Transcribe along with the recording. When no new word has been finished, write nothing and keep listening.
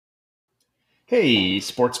Hey,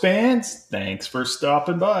 sports fans, thanks for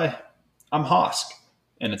stopping by. I'm Hosk,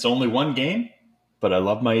 and it's only one game, but I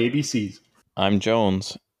love my ABCs. I'm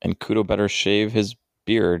Jones, and Kudo better shave his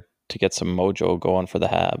beard to get some mojo going for the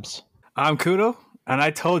Habs. I'm Kudo, and I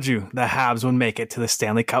told you the Habs would make it to the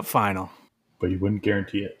Stanley Cup final. But you wouldn't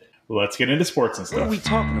guarantee it. Well, let's get into sports and What are stuff. we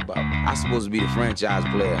talking about? I'm supposed to be the franchise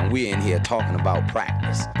player, and we're in here talking about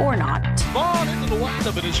practice. Or not. Ball into the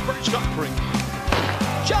windup and his first offering.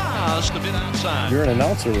 Just a bit outside. You're an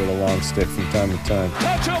announcer with a long stick from time to time.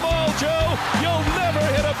 Touch them all, Joe. You'll never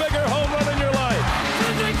hit a bigger home run in your life.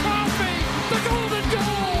 Sidney Crosby, the golden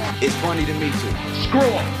goal. It's funny to me, too. Screw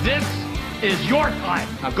them. This is your time.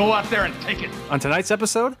 Now go out there and take it. On tonight's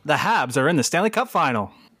episode, the Habs are in the Stanley Cup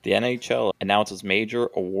final. The NHL announces major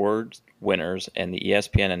awards winners, and the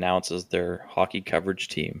ESPN announces their hockey coverage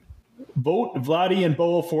team. Vote Vladdy and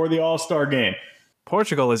Bo for the All-Star game.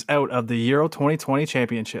 Portugal is out of the Euro 2020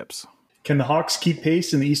 championships. Can the Hawks keep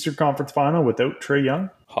pace in the Eastern Conference final without Trae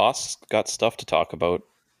Young? Haas got stuff to talk about,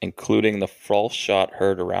 including the false shot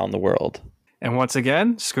heard around the world. And once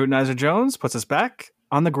again, Scrutinizer Jones puts us back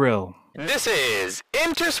on the grill. This is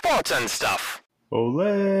Into Sports and Stuff. Ole,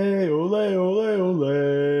 ole, ole,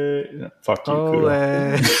 ole. Fuck you,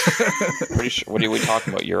 Kudo. Ole. Pretty sure. What are we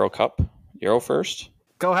talking about? Euro Cup? Euro first?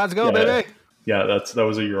 Go Habs, go, Yeah. baby. Yeah, that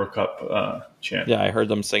was a Euro Cup chant. Yeah, I heard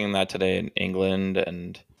them singing that today in England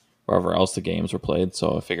and wherever else the games were played,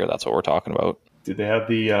 so I figure that's what we're talking about. Did they have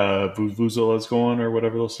the vuvuzelas going or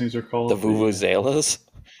whatever those things are called? The Vuvuzelas?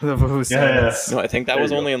 The Vuvuzelas. Yeah. No, I think that There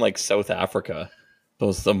was you only in like South Africa.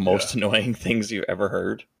 Those are the most annoying things you've ever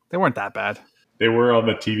heard. They weren't that bad. They were on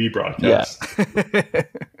the TV broadcast.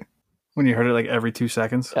 When you heard it like every 2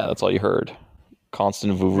 seconds. Yeah, that's all you heard.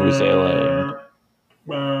 Constant Vuvuzela.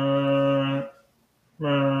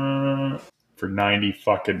 For 90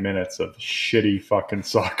 fucking minutes of shitty fucking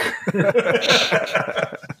soccer.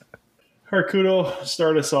 Harkudo,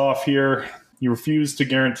 start us off here. You refused to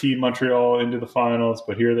guarantee Montreal into the finals,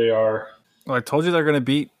 but here they are. Well, I told you they're going to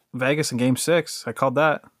beat Vegas in Game 6. I called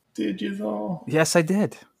that. Did you though? Yes, I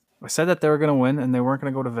did. I said that they were going to win and they weren't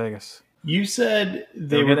going to go to Vegas. You said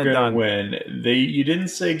they They'll were get it going to done. win. You didn't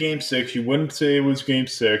say Game 6. You wouldn't say it was Game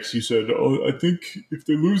 6. You said, "Oh, I think if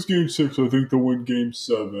they lose Game 6, I think they'll win Game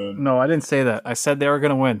 7." No, I didn't say that. I said they were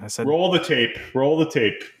going to win. I said, Roll the tape. Roll the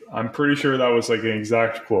tape. I'm pretty sure that was like an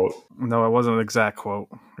exact quote. no, it wasn't an exact quote.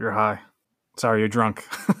 You're high. Sorry, you're drunk.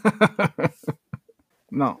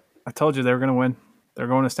 No, I told you they were going to win. They're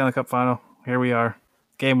going to Stanley Cup final. Here we are.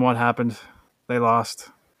 Game 1 happened. They lost.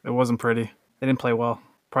 It wasn't pretty. They didn't play well.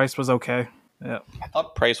 Price was okay. Yeah. I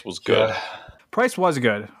thought Price was good. Yeah. Price was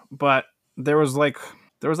good, but there was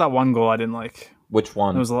that one goal I didn't like. Which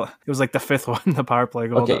one? It was like the fifth one, the power play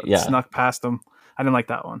goal Okay, that yeah. snuck past him. I didn't like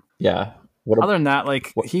that one. Yeah. What, Other than that,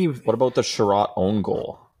 like what about the Sherratt own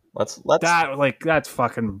goal? Let's that's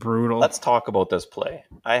fucking brutal. Let's talk about this play.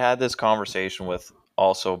 I had this conversation with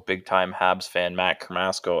also big time Habs fan Matt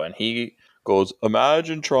Carmasco, and he goes,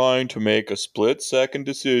 "Imagine trying to make a split second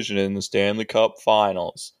decision in the Stanley Cup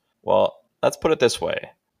Finals." Well, let's put it this way: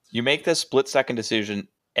 you make this split second decision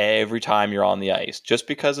every time you're on the ice. Just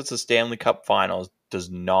because it's a Stanley Cup Finals does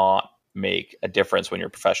not make a difference when you're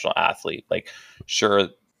a professional athlete. Like, sure,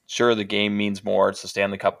 the game means more. It's the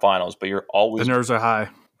Stanley Cup Finals, but you're always the nerves are high.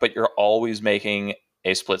 but you're always making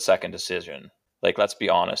a split-second decision. Like, let's be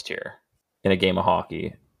honest here, in a game of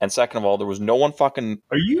hockey. And second of all, there was no one fucking...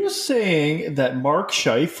 Are you saying that Mark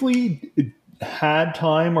Scheifele had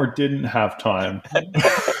time or didn't have time?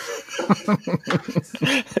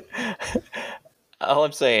 All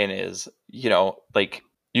I'm saying is,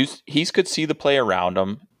 he could see the play around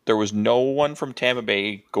him. There was no one from Tampa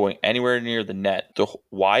Bay going anywhere near the net.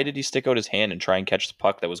 Why did he stick out his hand and try and catch the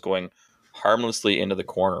puck that was going harmlessly into the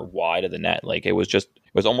corner wide of the net? Like, it was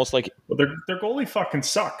almost like... Well, their goalie fucking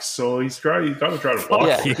sucks, so he's got to try to block.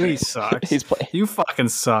 Yeah. He sucks. He's You fucking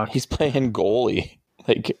suck. He's playing goalie.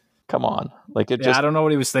 Like, come on. Like, I don't know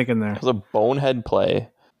what he was thinking there. It was a bonehead play.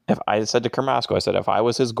 If I said to Carmasco, I said, if I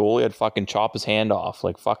was his goalie, I'd fucking chop his hand off.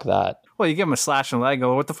 Like, fuck that. Well, you give him a slash and leg.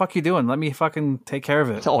 Go, what the fuck you doing? Let me fucking take care of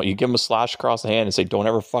it. No, you give him a slash across the hand and say, don't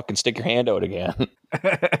ever fucking stick your hand out again.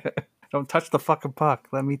 Don't touch the fucking puck.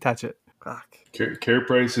 Let me touch it. Fuck. Carey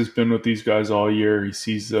Price has been with these guys all year. He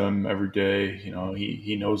sees them every day. You know,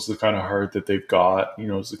 he knows the kind of heart that they've got. He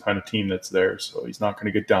knows the kind of team that's there. So he's not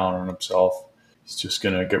going to get down on himself. He's just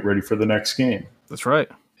going to get ready for the next game. That's right.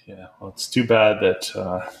 Yeah, well, it's too bad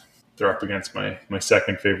that they're up against my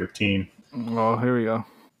second favorite team. Oh, here we go.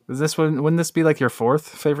 Wouldn't this be like your fourth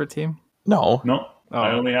favorite team? No. No,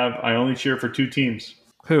 I only cheer for two teams: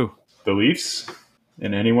 Who? the Leafs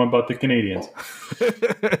and anyone but the Canadians.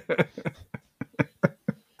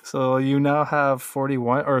 So you now have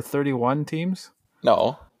 41 or 31 teams?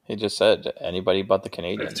 No, he just said anybody but the I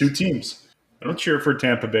Canadians. have 2 teams. I don't cheer for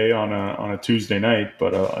Tampa Bay on a Tuesday night,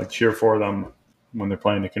 but I cheer for them when they're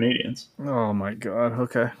playing the Canadians. Oh my god.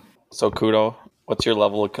 Okay. So Kudo, what's your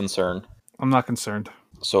level of concern? I'm not concerned.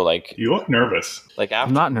 So like You look nervous. after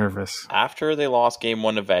I'm not nervous. after they lost game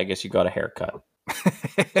 1 to Vegas, you got a haircut.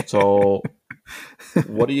 So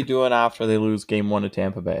what are you doing after they lose game 1 to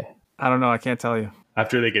Tampa Bay? I don't know. I can't tell you.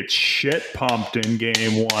 After they get shit pumped in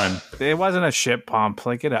game 1. It wasn't a shit pump.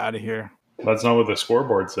 Like, get out of here. That's not what the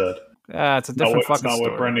scoreboard said. Yeah, it's a different It's fucking not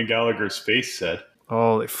story. what Brendan Gallagher's face said.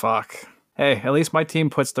 Holy fuck. Hey, at least my team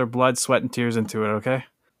puts their blood, sweat, and tears into it, okay?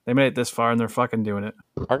 They made it this far and they're fucking doing it.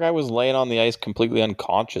 Our guy was laying on the ice completely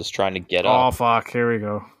unconscious trying to get Oh, up. fuck. Here we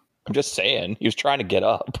go. I'm just saying, he was trying to get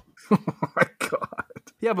up. Oh, my God.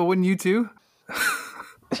 Yeah, but wouldn't you too?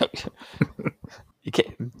 You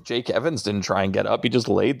can't, Jake Evans didn't try and get up. He just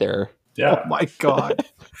laid there. Yeah, Oh, my God.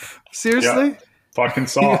 Seriously? fucking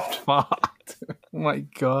soft. Fucked. Oh, my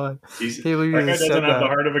God. He's, Can't believe you that guy just said doesn't have the that.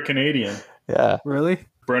 heart of a Canadian. Yeah. Really?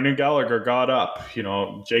 Brendan Gallagher got up.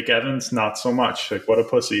 Jake Evans, not so much. Like, what a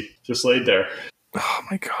pussy. Just laid there. Oh,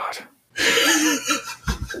 my God.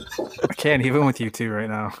 I can't even with you two right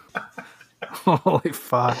now. Holy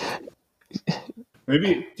fuck.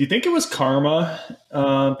 Maybe, do you think it was karma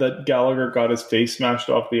that Gallagher got his face smashed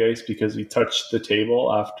off the ice because he touched the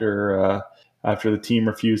table after the team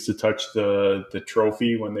refused to touch the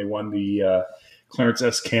trophy when they won the Clarence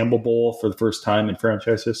S. Campbell Bowl for the first time in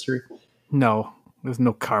franchise history? No. There's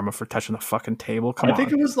no karma for touching the fucking table. Come on. I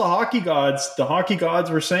think it was the hockey gods. The hockey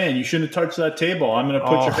gods were saying, you shouldn't have touched that table. I'm going to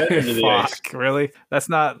put your head into the ice. Really? That's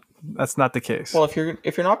not the case. Well, if you're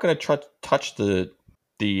not going to touch the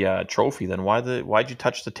trophy, then why'd you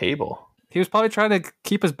touch the table? He was probably trying to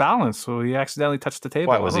keep his balance, so he accidentally touched the table.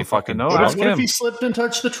 Why, was I he don't fucking fucking know? drunk? Ask What if him. he slipped and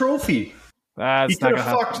touched the trophy? That's He not could gonna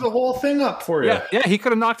have fucked happen. the whole thing up for you. Yeah, he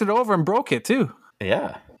could have knocked it over and broke it too.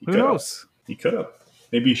 Yeah. Who knows? He could have.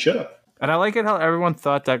 Maybe he should have. And I like it how everyone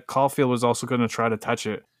thought that Caulfield was also going to try to touch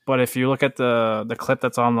it. But if you look at the clip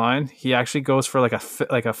that's online, he actually goes for like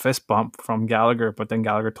a fist bump from Gallagher, but then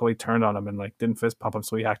Gallagher totally turned on him and like didn't fist bump him,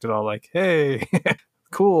 so he acted all like, "Hey,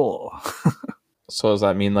 cool." So does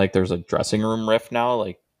that mean like there's a dressing room rift now?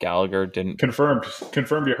 Like Gallagher didn't. Confirmed.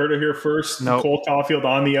 You heard it here first. Nope. Cole Caulfield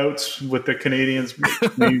on the outs with the Canadians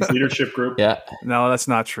leadership group. Yeah. No, that's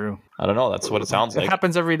not true. I don't know. That's what it sounds It like.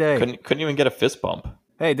 happens every day. Couldn't even get a fist bump.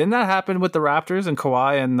 Hey, didn't that happen with the Raptors and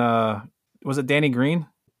Kawhi and was it Danny Green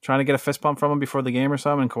trying to get a fist bump from him before the game or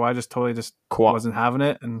something? And Kawhi just totally wasn't having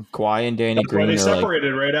it. And Kawhi and Danny That's why Green they are like,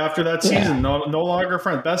 separated right after that season. No longer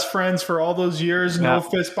friends. Best friends for all those years. Yeah. No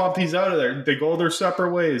fist bump. He's out of there. They go their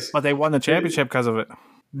separate ways. but they won the championship because of it.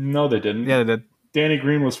 No, they didn't. Yeah, they did. Danny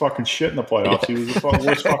Green was fucking shit in the playoffs. He was the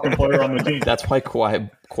worst fucking player on the team. that's why Kawhi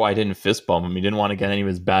didn't fist bump him. He didn't want to get any of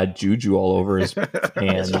his bad juju all over his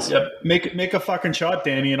hands. Yep. Make a fucking shot,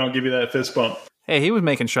 Danny, and I'll give you that fist bump. Hey, he was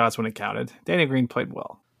making shots when it counted. Danny Green played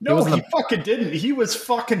well. No, he fucking didn't. He was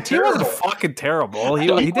fucking He terrible. wasn't fucking terrible. He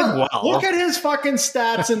did well. Look at his fucking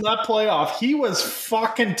stats in that playoff. He was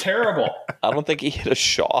fucking terrible. I don't think he hit a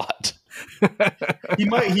shot. He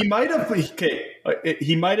might have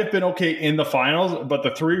been okay in the finals, but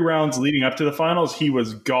the 3 rounds leading up to the finals, he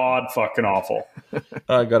was god fucking awful.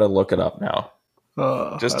 I gotta look it up now.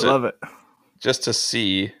 I Just love it. Just to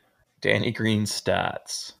see Danny Green's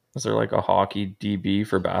stats. Is there like a hockey DB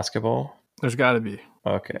for basketball? There's got to be.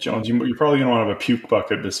 Okay. Jones, you're probably gonna want to have a puke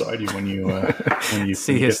bucket beside you when you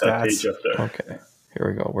See get his that stats. page up there. Okay. Here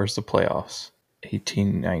we go. Where's the playoffs?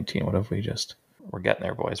 18, 19. What have we just... We're getting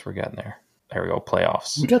there, boys. We're getting there. There we go.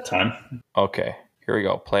 Playoffs. We got time. Okay. Here we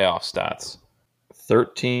go. Playoff stats.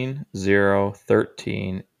 13, 0,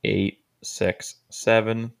 13, 8, 6,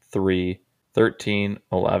 7, 3, 13,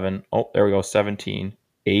 11. Oh, there we go. 17,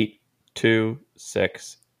 8, 2,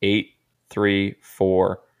 6, 8, 3,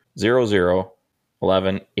 4, 0, 0,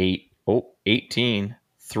 11, 8. Oh, 18,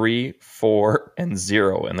 3, 4, and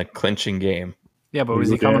 0 in the clinching game. Yeah, but was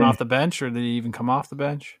he coming off the bench, or did he even come off the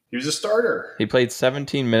bench? He was a starter. He played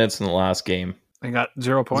 17 minutes in the last game. And got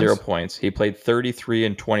 0 points? 0 points. He played 33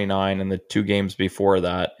 and 29 in the 2 games before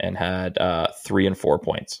that and had 3 and 4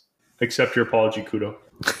 points. Accept your apology, Kudo.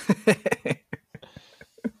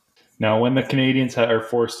 Now, when the Canadians are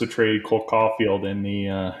forced to trade Cole Caulfield in the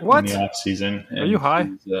offseason, Are you high?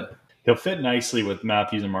 He'll fit nicely with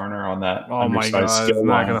Matthews and Marner on that. Oh my god, undersized it's skill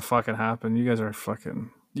not line. going to fucking happen. You guys are fucking...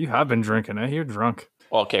 You have been drinking, eh? You're drunk.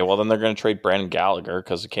 Okay, well, then they're going to trade Brandon Gallagher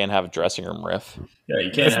because they can't have a dressing room riff. Yeah, you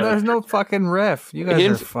can't. There's no fucking riff. You guys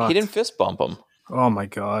are fucked. He didn't fist bump him. Oh my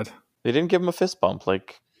god. They didn't give him a fist bump.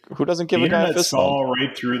 Like, Who doesn't give The a guy a internet fist bump? saw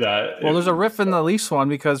right through that. Well, there's a riff in the Leafs one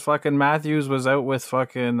because fucking Matthews was out with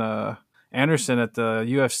fucking Anderson at the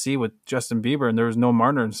UFC with Justin Bieber, and there was no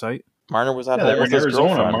Marner in sight. Marner was at Yeah, they home were with in his Arizona.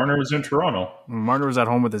 girlfriend. Marner was in Toronto. Marner was at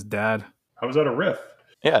home with his dad. How was that a riff?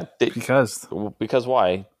 Yeah, Because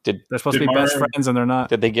why? they're supposed to be best friends and they're not.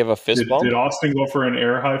 Did they give a fist bump? Did Austin go for an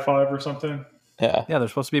air high five or something? Yeah. Yeah, they're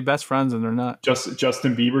supposed to be best friends and they're not.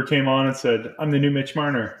 Justin Bieber came on and said, "I'm the new Mitch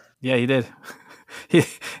Marner." Yeah, he did.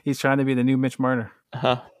 He's trying to be the new Mitch Marner.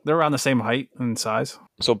 Uh-huh. They're around the same height and size.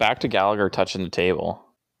 So back to Gallagher touching the table.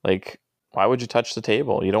 Like, why would you touch the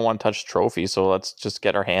table? You don't want to touch the trophy, so let's just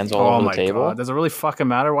get our hands all over the table. God. Does it really fucking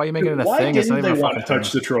matter? Why are you making it a Why thing? It's not didn't even they a want fucking to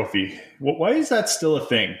touch thing. the trophy? Why is that still a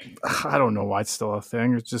thing? I don't know why it's still a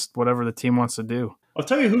thing. It's just whatever the team wants to do. I'll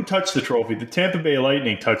tell you who touched the trophy. The Tampa Bay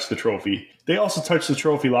Lightning touched the trophy. They also touched the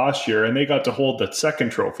trophy last year, and they got to hold the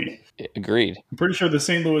second trophy. Agreed. I'm pretty sure the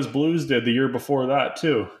St. Louis Blues did the year before that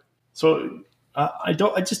too. So I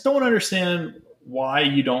just don't understand why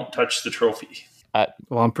you don't touch the trophy.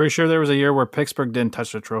 Well, I'm pretty sure there was a year where Pittsburgh didn't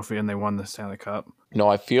touch the trophy and they won the Stanley Cup. No,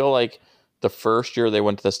 I feel like the first year they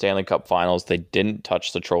went to the Stanley Cup Finals, they didn't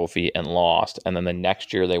touch the trophy and lost. And then the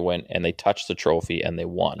next year they went and they touched the trophy and they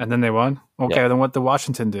won. And then they won? Okay, Yeah. then what did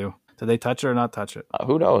Washington do? Did they touch it or not touch it?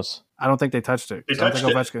 Who knows? I don't think they touched it. They I don't touched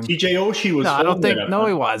think it. Ovechkin. TJ Oshie was. No, I don't holding think. it. No,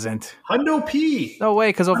 he wasn't. Hundo P. No way,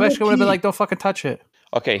 because Ovechkin would have been like, "Don't fucking touch it."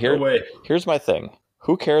 Okay, No way. here's my thing.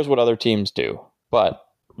 Who cares what other teams do? But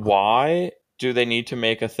why do they need to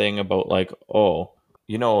make a thing about like, oh,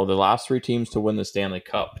 the last three teams to win the Stanley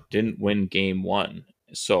Cup didn't win game one.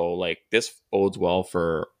 So like this bodes well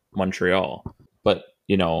for Montreal. But,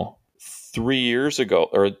 3 years ago,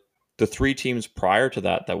 or the three teams prior to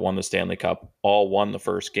that won the Stanley Cup all won the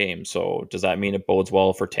first game. So does that mean it bodes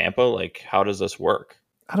well for Tampa? Like, how does this work?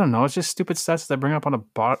 I don't know. It's just stupid stats they bring up on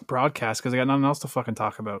a broadcast because they got nothing else to fucking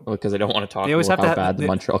talk about. Because they don't want to talk They always about have how to bad the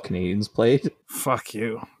Montreal Canadiens played. Fuck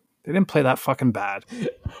you. They didn't play that fucking bad.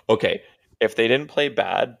 Okay, if they didn't play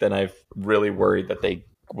bad, then I'm really worried that they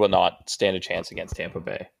will not stand a chance against Tampa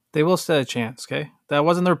Bay. They will stand a chance, okay? That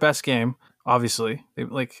wasn't their best game, obviously.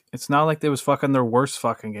 It's not like it was fucking their worst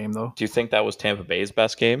fucking game, though. Do you think that was Tampa Bay's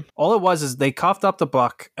best game? All it was is they coughed up the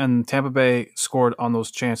buck, and Tampa Bay scored on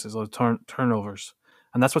those chances, those turnovers.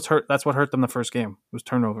 And that's what hurt them the first game, was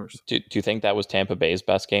turnovers. Do you think that was Tampa Bay's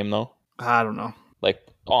best game, though? I don't know. Like,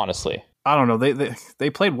 honestly. I don't know. They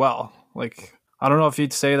played well. Like, I don't know if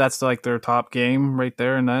you'd say that's like their top game right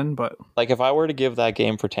there and then, but Like, if I were to give that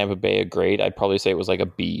game for Tampa Bay a grade, I'd probably say it was like a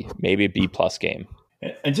B, maybe a B+ game.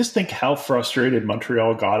 And just think how frustrated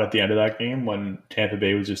Montreal got at the end of that game when Tampa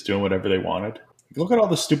Bay was just doing whatever they wanted. Look at all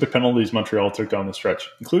the stupid penalties Montreal took down the stretch,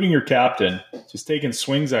 including your captain, just taking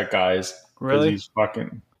swings at guys. Really? He's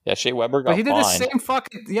fucking. Yeah, Shea Weber got he did the fined. same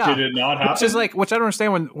fucking Did it not happen? Which I don't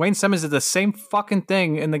understand when Wayne Simmons did the same fucking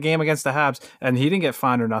thing in the game against the Habs and he didn't get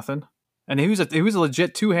fined or nothing. And he was a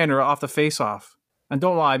legit two-hander off the face-off. And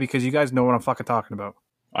don't lie because you guys know what I'm fucking talking about.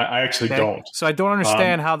 I actually don't. So I don't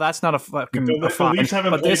understand how that's not a fucking The fine. Leafs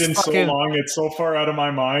haven't But played this in fucking, so long; it's so far out of my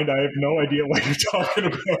mind. I have no idea what you're talking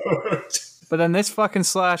about. But then this fucking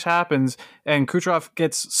slash happens, and Kucherov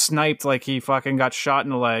gets sniped like he fucking got shot in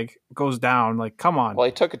the leg, goes down. Like, come on. Well,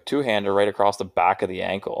 he took a two-hander right across the back of the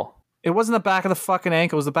ankle. It wasn't the back of the fucking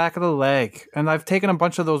ankle; it was the back of the leg. And I've taken a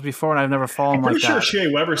bunch of those before, and I've never fallen I'm like pretty that. sure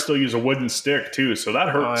Shea Weber still used a wooden stick too, so that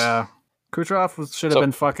Oh hurts. yeah, Kucherov should have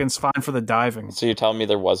been fucking fined for the diving. So you're telling me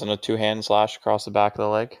there wasn't a two-hand slash across the back of the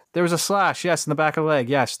leg? There was a slash, yes, in the back of the leg.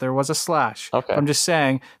 Yes, there was a slash. Okay. I'm just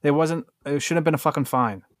saying there wasn't. It should have been a fucking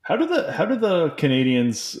fine. How do the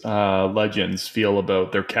Canadians legends feel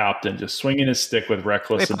about their captain just swinging his stick with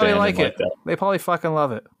reckless They probably abandon like it. that? They probably fucking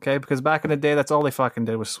love it. Okay, because back in the day, that's all they fucking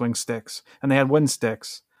did was swing sticks, and they had wooden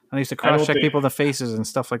sticks. And they used to cross check people in the faces and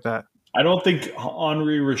stuff like that. I don't think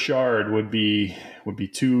Henri Richard would be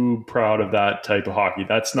too proud of that type of hockey.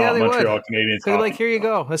 That's not Montreal Canadiens So hockey. like, here you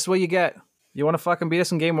go. This is what you get. You want to fucking beat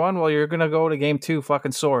us in game one? Well, you're gonna go to game two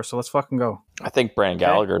fucking sore. So let's fucking go. I think Brandon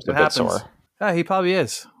Gallagher's a bit sore. Yeah, he probably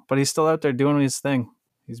is, but he's still out there doing his thing.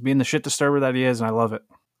 He's being the shit disturber that he is, and I love it.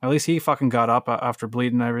 At least he fucking got up after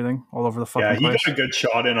bleeding and everything all over the fucking Yeah, he place. got a good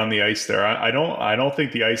shot in on the ice there. I don't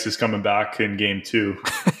think the ice is coming back in game two.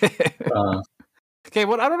 Okay,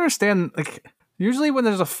 what I don't understand, like usually when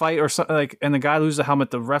there's a fight or something, like, and the guy loses the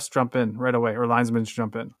helmet, the refs jump in right away, or linesmen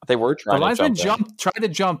jump in. They were trying the linesman to jump in. tried to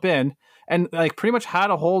jump in, and like pretty much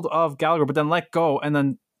had a hold of Gallagher, but then let go, and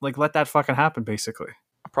then like let that fucking happen, basically.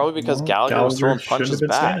 Probably because Gallagher was throwing punches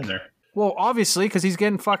back. There. Well, obviously, because he's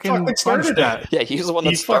getting fucking punched at. Yeah, he's the one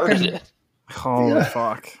that started it. Holy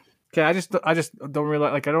fuck. Okay, I just don't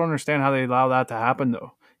realize, like, I don't understand how they allow that to happen,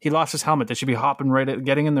 though. He lost his helmet. They should be hopping right at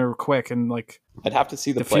getting in there quick and like. I'd have to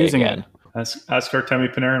see the play Diffusing again. Ask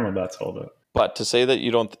Artemi Panarin what that's all about. But to say that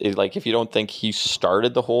you don't like, if you don't think he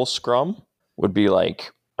started the whole scrum, would be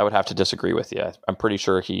like, I would have to disagree with you. I'm pretty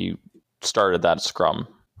sure he started that scrum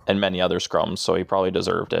and many other scrums, so he probably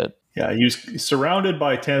deserved it. Yeah, he was surrounded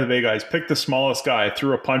by Tampa Bay guys. Picked the smallest guy,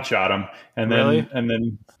 threw a punch at him, and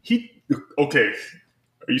then he. Okay,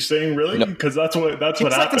 are you saying really? No. Because that's what He's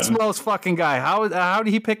happened. like the smallest fucking guy. How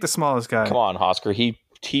did he pick the smallest guy? Come on, Hosker.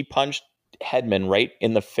 He punched Hedman right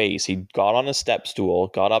in the face. He got on a step stool,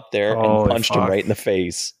 got up there, and punched him right in the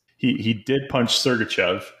face. He did punch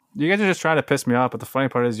Sergachev. You guys are just trying to piss me off, but the funny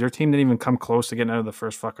part is your team didn't even come close to getting out of the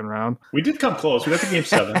first fucking round. We did come close. We got to game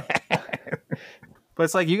 7. But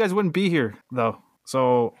it's like you guys wouldn't be here though.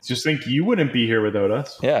 So Just think you wouldn't be here without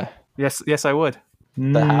us. Yeah. yes, I would.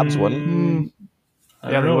 The Habs wouldn't. I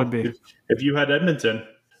Yeah, don't they know. would be. If you had Edmonton,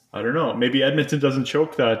 I don't know. Maybe Edmonton doesn't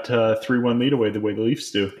choke that 3-1 lead away the way the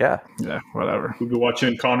Leafs do. Yeah. Yeah, whatever. We'd be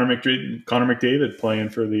watching Connor McDavid playing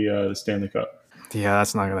for the Stanley Cup. Yeah,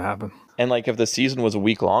 that's not gonna happen. And like, if the season was a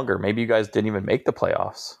week longer, maybe you guys didn't even make the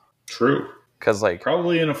playoffs. True. Because like,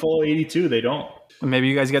 Probably in a full 82, they don't. Maybe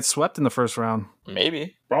you guys get swept in the first round.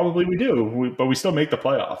 maybe Probably we do, but we still make the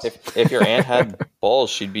playoffs. if your aunt had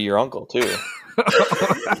balls, she'd be your uncle too.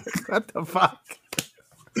 What the fuck?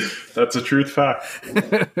 That's a truth fact.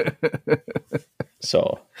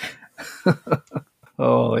 So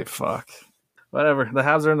Holy fuck. Whatever. The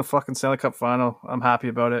Habs are in the fucking Stanley Cup final. I'm happy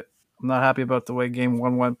about it. I'm not happy about the way game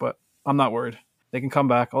 1 went, but I'm not worried. They can come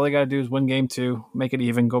back. All they got to do is win game 2, make it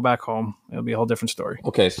even, go back home. It'll be a whole different story.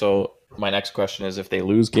 okay, so my next question is, if they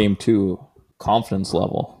lose game 2, confidence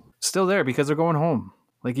level. Still there because they're going home.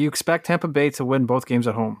 Like, you expect Tampa Bay to win both games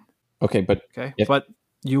at home. Okay, but Okay. If- But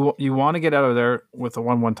you want to get out of there with a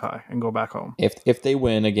 1-1 tie and go back home. if they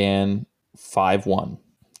win again 5-1,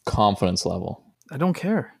 confidence level. I don't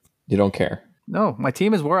care. You don't care. No, my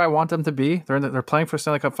team is where I want them to be. They're playing for a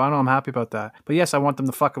Stanley Cup final. I'm happy about that. But yes, I want them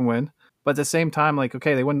to fucking win. But at the same time, like,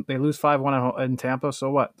 okay, they lose 5-1 in Tampa.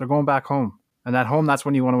 So what? They're going back home. And at home, that's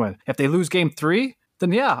when you want to win. If they lose game 3,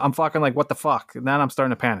 then yeah, I'm fucking like, what the fuck? And then I'm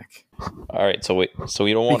starting to panic. All right, so we don't want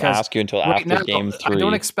to Because ask you until right after now, game 3. I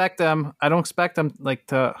don't expect them I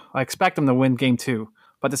expect them to win game 2.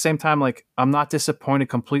 But at the same time, like, I'm not disappointed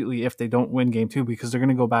completely if they don't win game 2 because they're going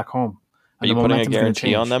to go back home. Are you putting a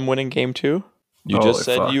guarantee on them winning game 2? You just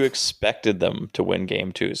said fuck. you expected them to win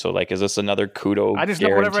game 2. So, like, is this another kudo I just know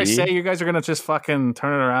guarantee? whatever I say, you guys are going to just fucking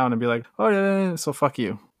turn it around and be like, oh, yeah, so fuck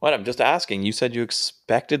you. What? I'm just asking. You said you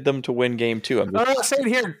expected them to win game 2. I'm No, just, no, say it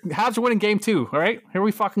here. Habs are winning game 2, all right? Here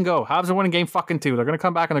we fucking go. Habs are winning game fucking 2. They're going to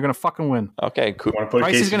come back and they're going to fucking win. okay, cool. Want to put a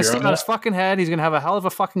Price case is going to of beer sit on on his that? fucking head. He's going to have a hell of a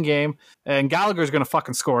fucking game. And Gallagher's going to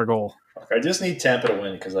fucking score a goal. I just need Tampa to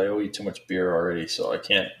win because I owe you too much beer already, so I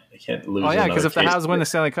can't lose. Oh, yeah, because if the case Habs win the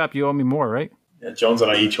Stanley Cup, you owe me more, right? Yeah, Jones and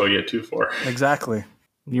I each owe you 2 for. Exactly.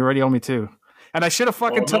 You already owe me 2. And I should have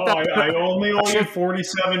fucking took that. I only owe you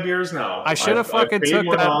 47 beers now. I should have fucking took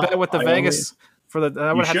that bet with the Vegas for the.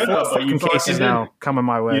 I would have had 4 fucking cases now coming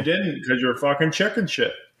my way. You didn't because you're fucking chicken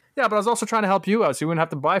shit. Yeah, but I was also trying to help you out, so you wouldn't have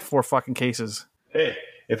to buy 4 fucking cases. Hey,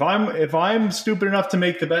 if I'm stupid enough to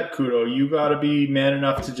make the bet, Kudo, you got to be man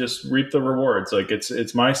enough to just reap the rewards. Like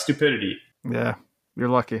it's my stupidity. Yeah, you're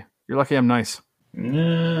lucky. You're lucky I'm nice.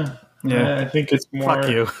 Yeah, Yeah. I think it's more Fuck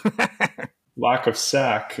you. lack of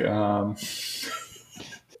sack.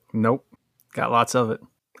 Nope. Got lots of it.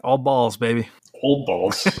 All balls, baby. Old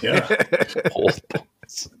balls. Yeah. Old.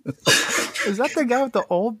 Is that the guy with the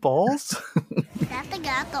old balls? Is that the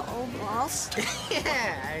guy with the old balls?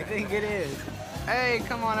 Yeah, I think it is. Hey,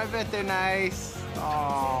 come on, I bet they're nice.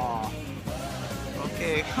 Aw.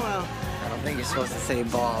 Okay, well, I don't think you're supposed to say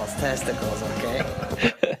balls, testicles,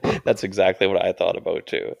 okay? That's exactly what I thought about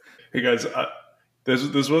too. Hey guys,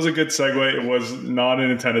 this was a good segue. It was not an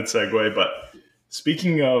intended segue, but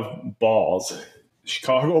speaking of balls,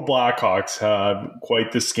 Chicago Blackhawks had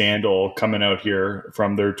quite the scandal coming out here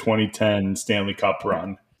from their 2010 Stanley Cup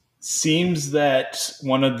run. Seems that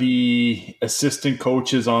one of the assistant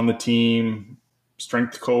coaches on the team,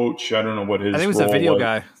 strength coach, I don't know what his I think it was role a video was.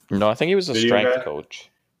 guy. No, I think he was a Video strength guy? coach.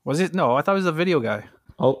 Was it? No, I thought it was a video guy.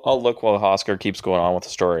 I'll look while Hosker keeps going on with the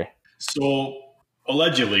story. So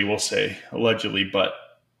allegedly, we'll say allegedly, but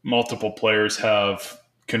multiple players have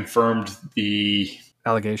confirmed the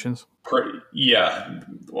Allegations. yeah.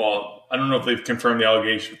 Well, I don't know if they've confirmed the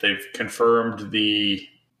allegation, but they've confirmed the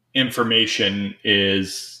information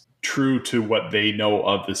is true to what they know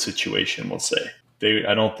of the situation. We'll say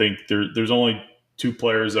I don't think there's only 2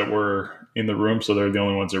 players that were in the room, so they're the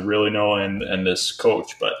only ones that really know, and this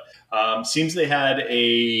coach. But Seems they had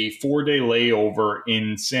a 4-day layover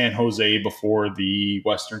in San Jose before the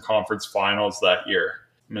Western Conference Finals that year.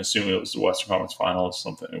 I'm assuming it was the Western Conference Finals,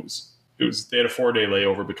 something. It was they had a 4-day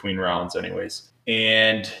layover between rounds anyways.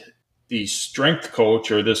 And the strength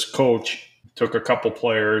coach, or this coach, took a couple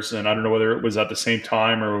players, and I don't know whether it was at the same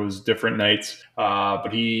time or it was different nights, but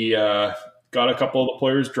he got a couple of the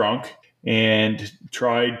players drunk and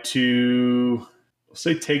tried to, let's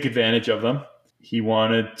say, take advantage of them. He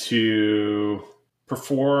wanted to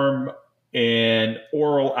perform an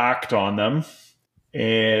oral act on them,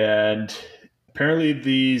 and apparently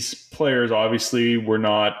these players obviously were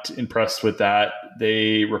not impressed with that.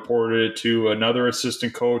 They reported it to another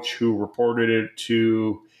assistant coach, who reported it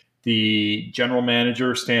to the general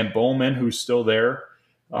manager, Stan Bowman, who's still there.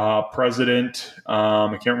 President,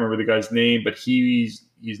 I can't remember the guy's name, but he's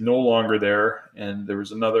no longer there. And there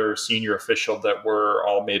was another senior official that were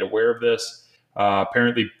all made aware of this.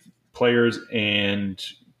 Apparently players and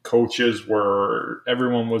coaches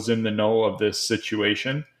everyone was in the know of this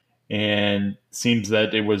situation, and seems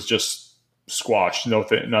that it was just squashed.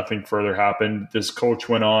 Nothing further happened. This coach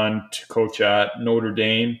went on to coach at Notre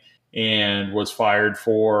Dame and was fired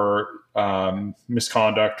for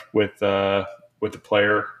misconduct with the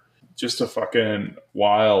player. Just a fucking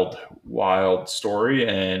wild story,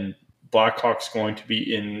 and Blackhawks going to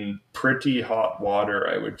be in pretty hot water,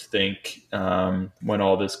 I would think, when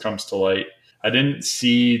all this comes to light. I didn't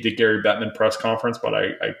see the Gary Bettman press conference, but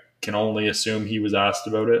I can only assume he was asked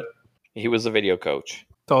about it. He was the video coach.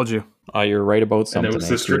 Told you. You're right about something. And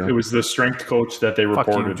it was the strength coach that they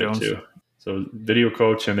reported it to. So video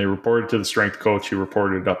coach, and they reported to the strength coach, who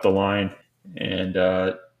reported up the line. And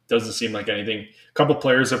doesn't seem like anything. A couple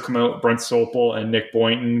players have come out. Brent Sopel and Nick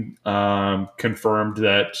Boynton confirmed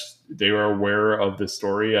that they were aware of the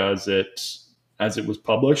story as it was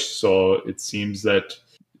published. So it seems that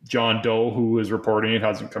John Doe, who is reporting it,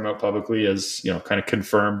 hasn't come out publicly, as kind of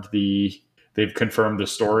confirmed they've confirmed the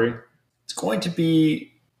story. It's going to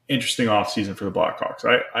be interesting offseason for the Blackhawks.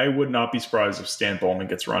 I would not be surprised if Stan Bowman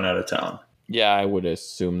gets run out of town. Yeah, I would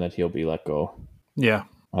assume that he'll be let go. Yeah.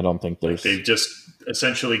 I don't think there's... They've just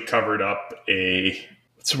essentially covered up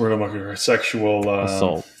what's the word I'm looking for? Sexual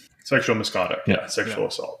assault. Sexual misconduct. Yeah, sexual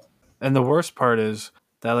assault. And the worst part is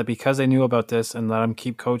that because they knew about this and let him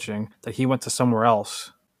keep coaching, that he went to somewhere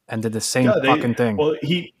else and did the same fucking thing. Well,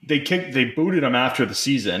 they booted him after the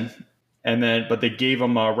season, but they gave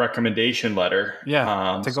him a recommendation letter.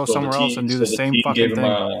 Yeah, to go somewhere else and do the same fucking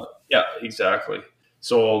thing. Yeah, exactly.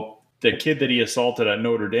 So the kid that he assaulted at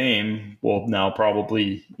Notre Dame will now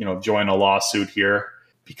probably, join a lawsuit here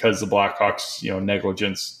because the Blackhawks,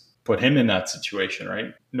 negligence put him in that situation,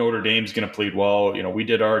 right? Notre Dame's going to plead, well, we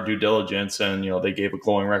did our due diligence and, they gave a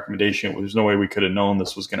glowing recommendation. There's no way we could have known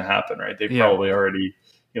this was going to happen, right? They probably already,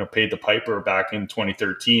 paid the piper back in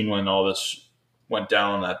 2013 when all this went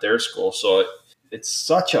down at their school. So it's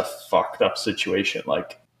such a fucked up situation.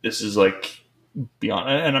 Like, this is beyond,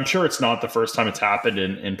 and I'm sure it's not the first time it's happened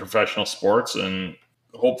in professional sports, and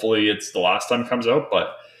hopefully it's the last time it comes out,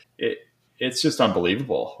 but it's just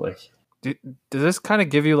unbelievable. Does this kind of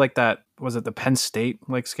give you that, was it the Penn State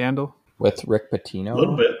scandal with Rick Pitino? A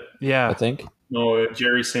little bit. Yeah. I think. No,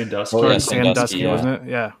 Jerry Sandusky. Oh, yeah, Sandusky, wasn't it?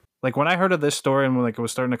 Yeah. When I heard of this story and when it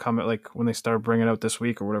was starting to come out, when they started bringing it out this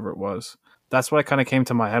week or whatever it was, that's what kind of came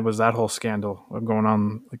to my head, was that whole scandal going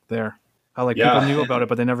on there. How people knew about it,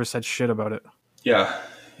 but they never said shit about it. Yeah.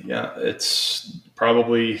 It's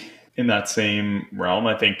probably in that same realm.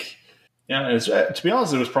 I think. Yeah, to be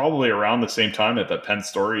honest, it was probably around the same time that the Penn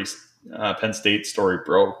State story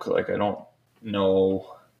broke. I don't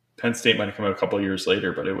know. Penn State might have come out a couple of years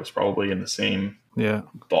later, but it was probably in the same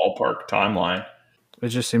ballpark timeline. It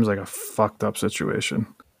just seems like a fucked up situation.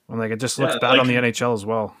 And it just looks bad on the NHL as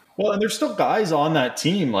well. Well, and there's still guys on that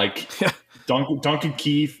team Duncan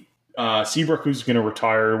Keith, Seabrook, who's going to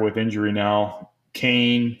retire with injury now,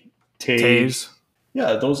 Kane, Taves.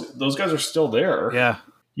 Yeah, those guys are still there. Yeah.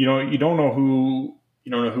 You don't know who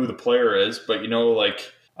the player is, but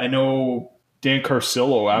I know Dan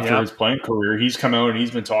Carcillo after his playing career, he's come out and he's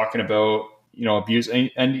been talking about abuse,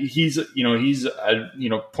 and he's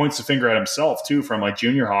points the finger at himself too from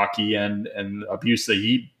junior hockey and abuse that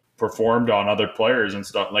he performed on other players and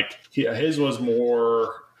stuff. His was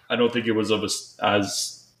more, I don't think it was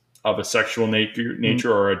as of a sexual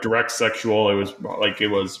nature or a direct sexual. It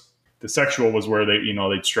was the sexual was where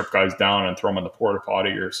they'd strip guys down and throw them in the porta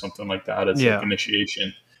potty or something like that as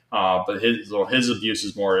initiation. But his abuse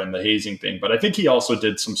is more in the hazing thing. But I think he also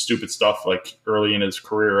did some stupid stuff early in his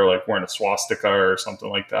career, wearing a swastika or something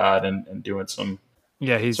like that, and doing some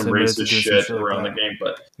Yeah, he's some admitted to racist do some shit shit like around the that. game.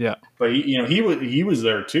 Yeah. But he was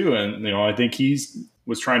there too, and I think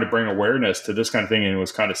was trying to bring awareness to this kind of thing, and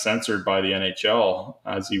was kind of censored by the NHL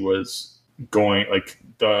as he was going, like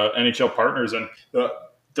the NHL partners. And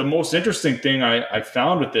the most interesting thing I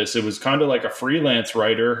found with this, it was kind of like a freelance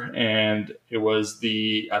writer, and it was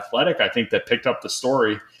the Athletic, I think, that picked up the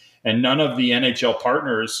story, and none of the NHL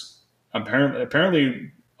partners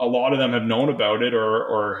apparently. A lot of them have known about it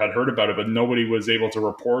or had heard about it, but nobody was able to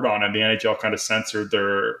report on it. The NHL kind of censored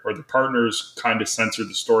the partners kind of censored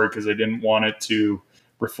the story because they didn't want it to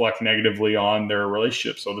reflect negatively on their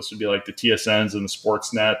relationship. So this would be like the TSNs and the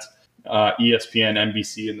Sportsnet, ESPN,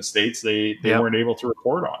 NBC in the States. They weren't able to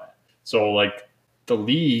report on it. So like the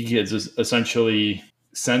league is essentially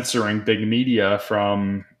censoring big media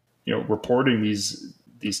from, reporting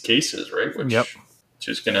these cases, right? Which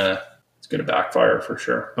is going to backfire for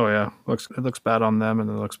sure. Oh yeah, it looks bad on them, and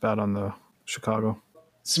it looks bad on the Chicago.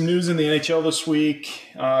 Some news in the NHL this week.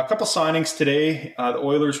 A couple signings today. The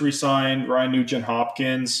Oilers re-signed Ryan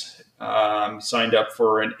Nugent-Hopkins. Signed up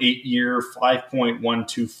for an 8-year,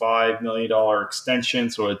 $5.125 million extension.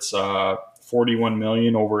 So it's $41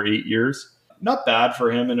 million over 8 years. Not bad for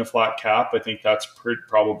him in a flat cap. I think that's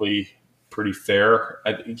probably pretty fair.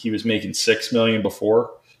 I think he was making $6 million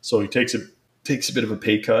before, so he takes a bit of a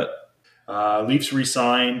pay cut. Leafs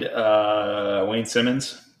re-signed Wayne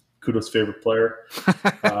Simmons, Kudos' favorite player.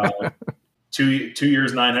 2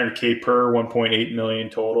 years, $900K per, $1.8 million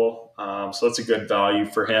total. So that's a good value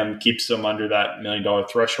for him. Keeps him under that $1 million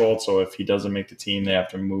threshold. So if he doesn't make the team, they have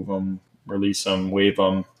to move him, release him, waive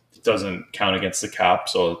him. It doesn't count against the cap,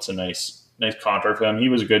 so it's a nice contract for him. He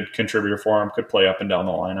was a good contributor for him. Could play up and down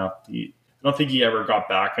the lineup. I don't think he ever got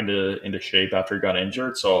back into shape after he got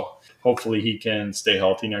injured. So hopefully he can stay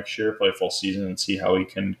healthy next year, play a full season, and see how he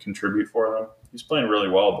can contribute for them. He's playing really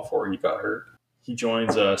well before he got hurt. He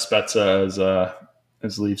joins Spezza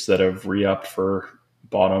as Leafs that have re-upped for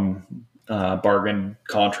bottom bargain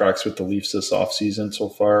contracts with the Leafs this offseason so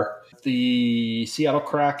far. The Seattle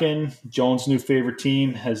Kraken, Jones' new favorite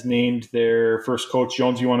team, has named their first coach.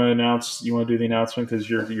 Jones, you want to do the announcement because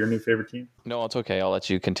you're your new favorite team? No, it's okay. I'll let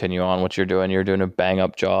you continue on what you're doing. You're doing a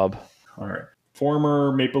bang-up job. All right.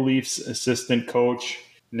 Former Maple Leafs assistant coach,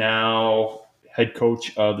 now head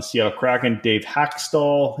coach of the Seattle Kraken, Dave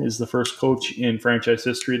Hackstall, is the first coach in franchise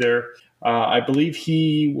history there. I believe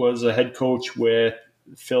he was a head coach with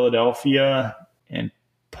Philadelphia and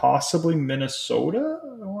possibly Minnesota,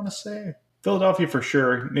 I want to say. Philadelphia for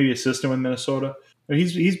sure, maybe assistant with Minnesota. But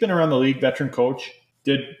he's been around the league, veteran coach.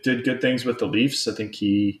 Did good things with the Leafs. I think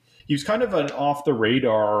he was kind of an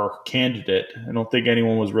off-the-radar candidate. I don't think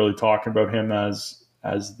anyone was really talking about him as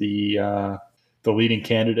the leading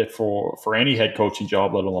candidate for any head coaching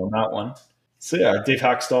job, let alone that one. So yeah, Dave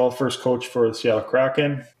Hackstall, first coach for the Seattle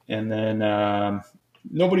Kraken. And then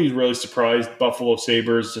nobody's really surprised. Buffalo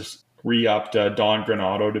Sabres just re-upped Don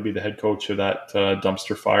Granato to be the head coach of that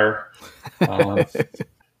dumpster fire.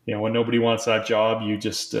 When nobody wants that job, you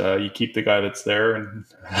just you keep the guy that's there and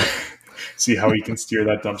see how he can steer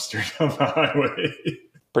that dumpster down the highway.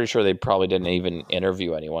 Pretty sure they probably didn't even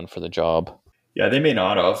interview anyone for the job. Yeah, they may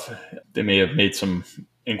not have. They may have made some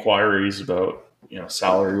inquiries about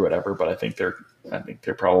salary or whatever, but I think they're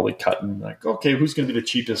probably cutting like, okay, who's going to be the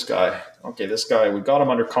cheapest guy? Okay, this guy, we got him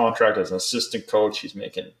under contract as an assistant coach. He's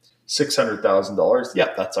making $600,000.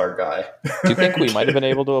 Yep, that's our guy. Do you think we might have been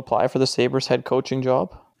able to apply for the Sabres head coaching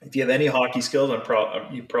job? If you have any hockey skills,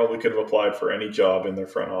 you probably could have applied for any job in their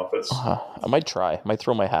front office. I might try. I might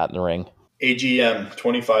throw my hat in the ring. AGM,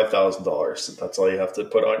 $25,000. That's all you have to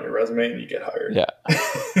put on your resume and you get hired. Yeah.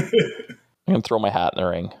 I'm going to throw my hat in the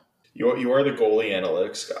ring. You are the goalie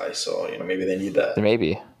analytics guy, so maybe they need that.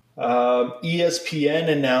 Maybe. ESPN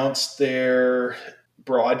announced their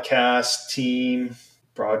broadcast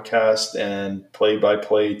and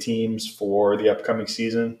play-by-play teams for the upcoming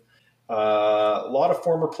season. A lot of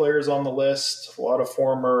former players on the list, a lot of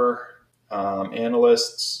former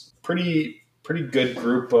analysts. Pretty good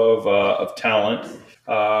group of talent.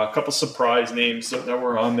 A couple surprise names that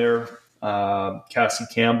were on there. Cassie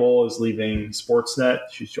Campbell is leaving Sportsnet.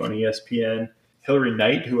 She's joining ESPN. Hillary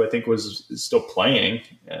Knight, who I think is still playing,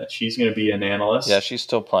 she's going to be an analyst. Yeah, she's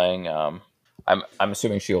still playing. I'm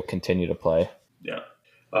assuming she'll continue to play. Yeah.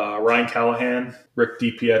 Ryan Callahan, Rick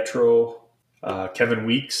DiPietro, Kevin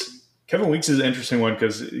Weeks. Kevin Weeks is an interesting one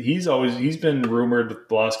because he's been rumored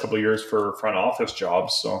the last couple of years for front office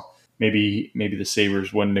jobs. So maybe the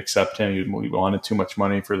Sabres wouldn't accept him. He wanted too much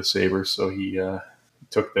money for the Sabres, so he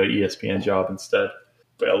took the ESPN job instead.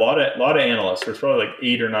 But a lot of analysts. There's probably like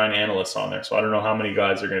 8 or 9 analysts on there. So I don't know how many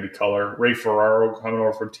guys are going to be color. Ray Ferraro coming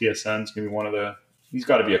over from TSN is going to be one of he's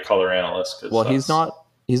got to be a color analyst. Well, he's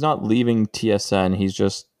not leaving TSN. He's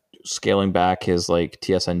just scaling back his like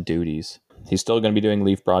TSN duties. He's still going to be doing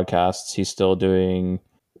Leaf broadcasts. He's still doing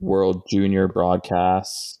World Junior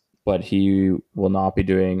broadcasts, but he will not be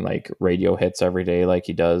doing like radio hits every day like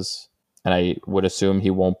he does. And I would assume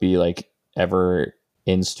he won't be like ever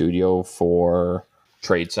in studio for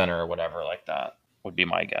Trade Center or whatever like that, would be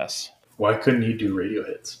my guess. Why couldn't he do radio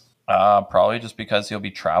hits? Probably just because he'll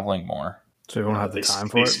be traveling more. So you won't have the time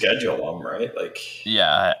for they it? schedule them, right? Like,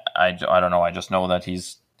 yeah, I don't know. I just know that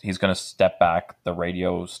he's going to step back the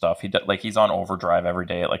radio stuff. He's on overdrive every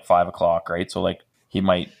day at like 5 o'clock, right? So like he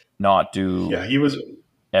might not do. Yeah, he was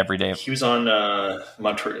every day. He was on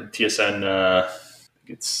Montreal TSN.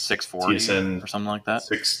 It's 640 TSN or something like that.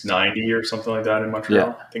 690 or something like that in Montreal.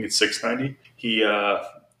 Yeah. I think it's 690.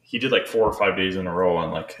 He did like 4 or 5 days in a row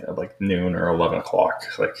on like noon or 11 o'clock.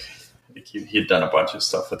 Like he had done a bunch of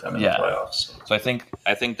stuff with them in the playoffs. So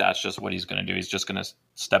I think that's just what he's going to do. He's just going to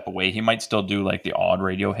step away. He might still do like the odd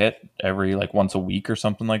radio hit every like once a week or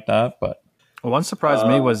something like that. But one surprise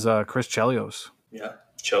me was Chris Chelios. Yeah,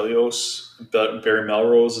 Chelios. Barry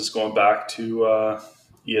Melrose is going back to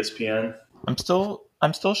ESPN. I'm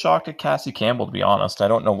still shocked at Cassie Campbell, to be honest. I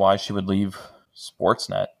don't know why she would leave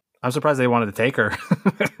Sportsnet. I'm surprised they wanted to take her.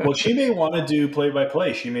 Well, she may want to do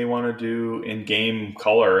play-by-play. She may want to do in-game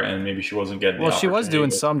color, and maybe she wasn't getting. Well, she was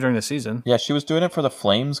doing some during the season. Yeah, she was doing it for the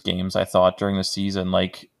Flames games, I thought, during the season,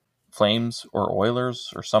 like Flames or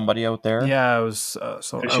Oilers or somebody out there. Yeah, it was.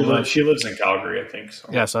 She lives in Calgary, I think. So.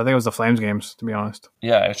 Yeah, so I think it was the Flames games, to be honest.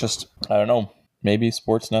 Yeah, it's just, I don't know. Maybe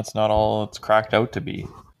Sportsnet's not all it's cracked out to be.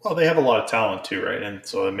 Well, they have a lot of talent too, right? And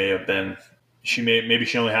so it may have been maybe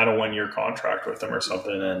she only had a 1-year contract with them or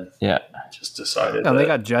something, and just decided. Yeah, they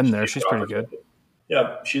got Jen there. She's pretty good.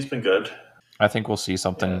 Yeah, she's been good. I think we'll see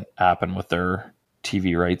something happen with their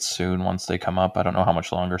TV rights soon once they come up. I don't know how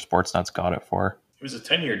much longer Sportsnet's got it for. It was a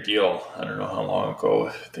 10-year deal. I don't know how long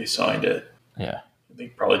ago they signed it. Yeah, I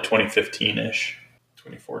think probably 2015-ish,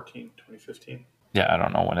 2014, 2015. Yeah, I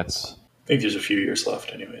don't know when it's. I think there's a few years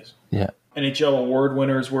left, anyways. Yeah. NHL award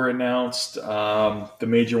winners were announced. The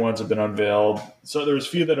major ones have been unveiled. So there's a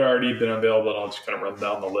few that have already been unveiled, but I'll just kind of run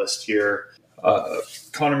down the list here.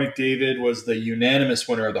 Connor McDavid was the unanimous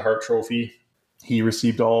winner of the Hart Trophy. He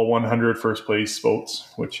received all 100 first place votes,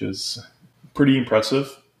 which is pretty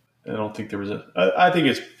impressive. I don't think there was I think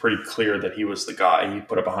it's pretty clear that he was the guy. He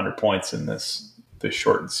put up 100 points in this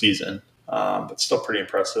shortened season, but still pretty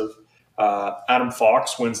impressive. Adam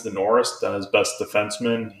Fox wins the Norris as best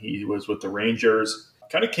defenseman. He was with the Rangers.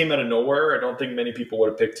 Kind of came out of nowhere. I don't think many people would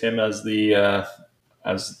have picked him as the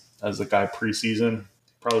as the guy preseason.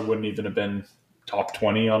 Probably wouldn't even have been top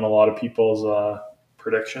 20 on a lot of people's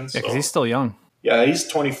predictions. Yeah, because he's still young. Yeah, he's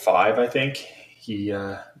 25, I think. He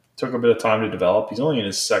took a bit of time to develop. He's only in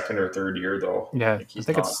his second or third year, though. Yeah,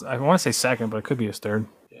 I want to say second, but it could be his third.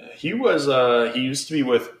 Yeah, he was. He used to be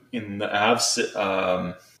in the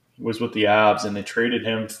Avs. He was with the Avs, and they traded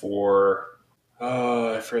him for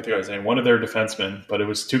I forget the guy's name, one of their defensemen. But it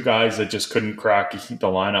was two guys that just couldn't crack the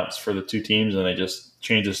lineups for the two teams, and they just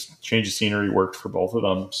change of scenery worked for both of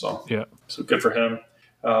them. So good for him.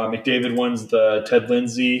 McDavid wins the Ted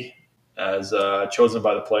Lindsay as chosen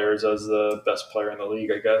by the players as the best player in the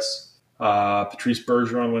league, I guess. Patrice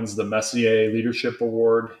Bergeron wins the Messier Leadership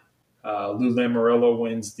Award. Lou Lamoriello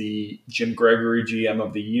wins the Jim Gregory GM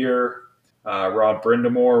of the Year. Rod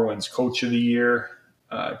Brindamore wins Coach of the Year.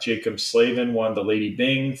 Jacob Slavin won the Lady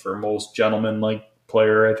Byng for most gentleman-like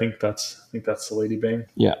player. I think that's the Lady Byng.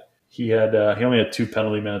 Yeah. He only had 2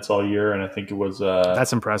 penalty minutes all year, and I think it was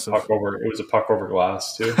that's impressive. It was a puck over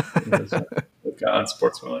glass too. It was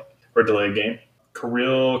unsportsmanlike or delay game.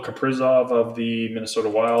 Kirill Kaprizov of the Minnesota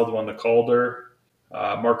Wild won the Calder.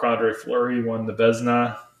 Marc-Andre Fleury won the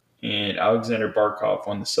Vezina, and Alexander Barkov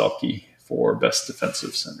won the Selke for best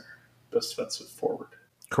defensive forward.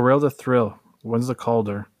 Kirill the Thrill wins the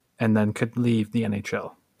Calder and then could leave the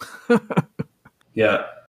NHL. Yeah.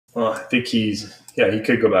 Well, I think he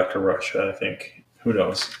could go back to Russia, I think. Who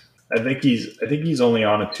knows? I think he's only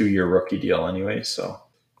on a 2-year rookie deal anyway, so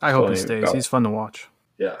I hope he stays. He's fun to watch.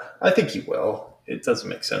 Yeah, I think he will. It doesn't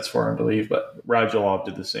make sense for him to leave, but Radulov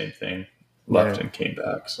did the same thing. Left and came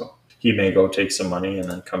back, so he may go take some money and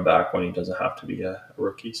then come back when he doesn't have to be a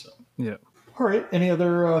rookie. So yeah. All right. Any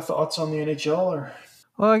other thoughts on the NHL? Or?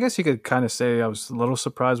 Well, I guess you could kind of say I was a little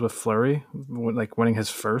surprised with Fleury, like winning his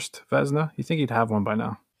first Vezina. You think he'd have one by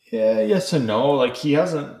now? Yeah, yes and no. Like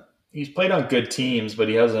he's played on good teams, but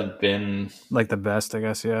he hasn't been like the best, I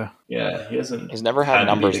guess. Yeah. Yeah, he hasn't. He's never had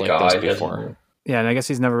numbers like this before. Yeah, and I guess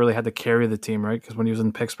he's never really had to carry the team, right? Because when he was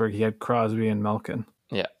in Pittsburgh, he had Crosby and Malkin.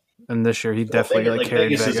 Yeah. And this year, he definitely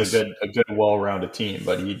carried Vegas. Is a good, well-rounded team,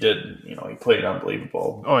 but he did, he played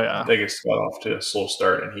unbelievable. Oh yeah, Vegas got off to a slow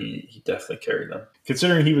start, and he definitely carried them.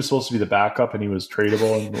 Considering he was supposed to be the backup and he was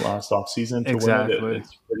tradable in the last offseason to win it,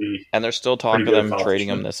 it's pretty. And they're still talking to them trading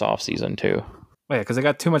him this offseason too. Oh, yeah, because they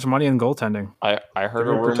got too much money in goaltending. I heard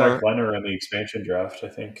a rumor. Protect Leonard in the expansion draft, I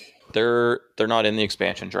think. They're not in the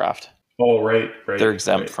expansion draft. Oh, right. They're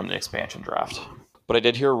exempt from the expansion draft. But I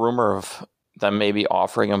did hear a rumor of them maybe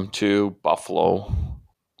offering him to Buffalo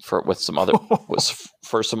for some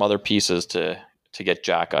other pieces to get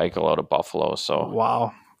Jack Eichel out of Buffalo. So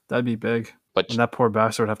wow, that'd be big. But and that poor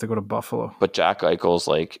bastard would have to go to Buffalo. But Jack Eichel's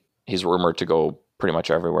he's rumored to go pretty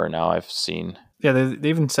much everywhere now. I've seen. Yeah, they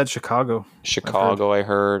even said Chicago. I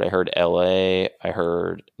heard LA. I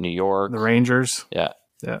heard New York. The Rangers. Yeah.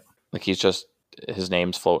 His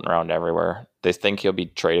name's floating around everywhere. They think he'll be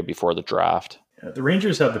traded before the draft. Yeah, the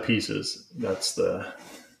Rangers have the pieces. That's the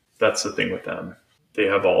thing with them. They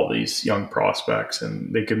have all these young prospects,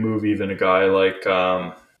 and they could move even a guy like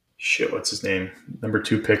what's his name? Number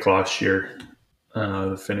 2 pick last year,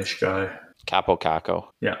 the Finnish guy, Capo Kakko.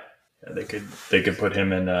 Yeah, they could put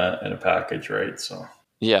him in a package, right? So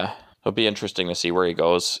yeah, it'll be interesting to see where he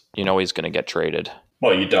goes. He's going to get traded.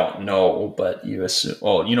 Well, you don't know, but you assume.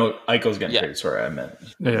 Well, Eichel's going to traded. Sorry, I meant.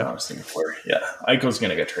 Yeah, I was thinking for. Yeah, Eichel's going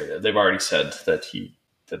to get traded. They've already said that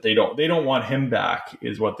they don't want him back,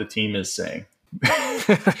 is what the team is saying,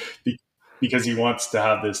 because he wants to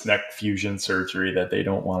have this neck fusion surgery that they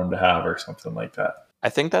don't want him to have, or something like that. I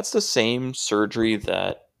think that's the same surgery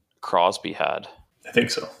that Crosby had. I think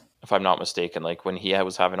so, if I'm not mistaken. Like when he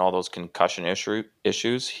was having all those concussion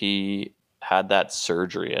issues, he had that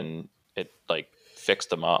surgery, and it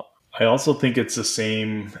fixed him up. I also think it's the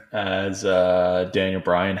same as Daniel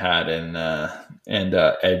Bryan had and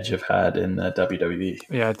Edge have had in the WWE.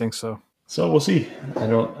 Yeah, I think so. So we'll see. I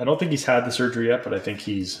don't think he's had the surgery yet, but I think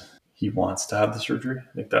he wants to have the surgery.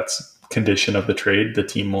 I think that's condition of the trade. The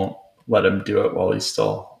team won't let him do it while he's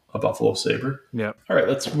still a Buffalo Sabre. Yeah. All right,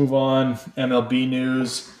 let's move on. MLB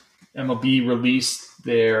news. MLB released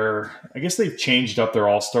I guess they've changed up their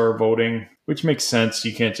All-Star voting, which makes sense.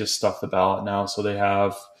 You can't just stuff the ballot now. So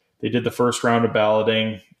they did the first round of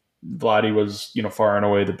balloting. Vladdy was, far and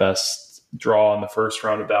away the best draw in the first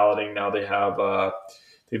round of balloting. Now they've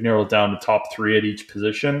narrowed it down to top 3 at each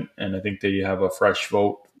position. And I think they have a fresh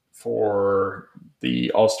vote for the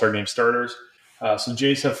All-Star game starters. So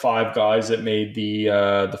Jays have 5 guys that made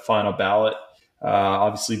the final ballot.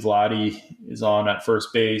 Obviously, Vladdy is on at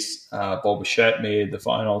first base. Bo Bichette made the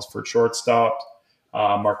finals for shortstop.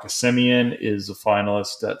 Marcus Semien is a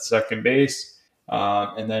finalist at second base.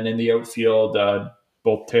 And then in the outfield,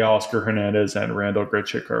 both Teoscar Hernandez and Randall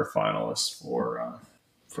Grichuk are finalists for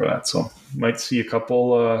that. So might see a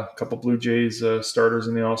couple Blue Jays starters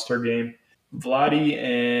in the All-Star game. Vladdy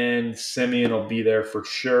and Semien will be there for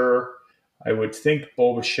sure. I would think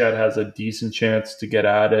Bo Bichette has a decent chance to get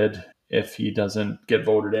added if he doesn't get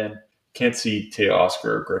voted in. Can't see Teoscar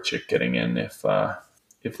or Grichuk getting in if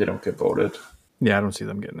they don't get voted. Yeah, I don't see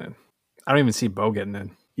them getting in. I don't even see Bo getting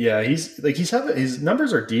in. Yeah, his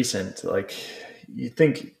numbers are decent. When you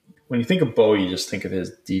think of Bo, you just think of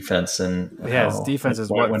his defense and his defense is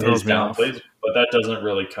what throws me off. Plays, but that doesn't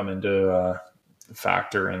really come into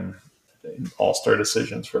factor in All-Star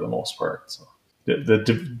decisions for the most part. So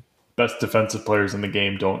the best defensive players in the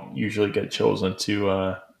game don't usually get chosen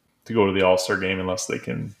to go to the All-Star game unless they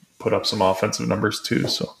can put up some offensive numbers too.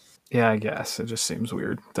 So yeah, I guess it just seems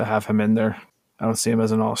weird to have him in there. I don't see him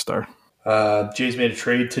as an All-Star. Jays made a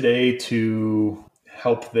trade today to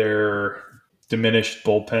help their diminished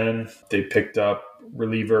bullpen. They picked up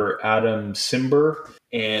reliever Adam Simber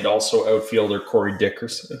and also outfielder Corey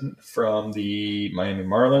Dickerson from the Miami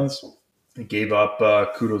Marlins. They gave up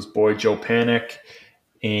Kudos boy Joe Panik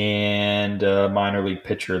and a minor league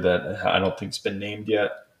pitcher that I don't think's been named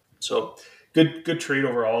yet. So good trade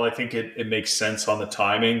overall. I think it makes sense on the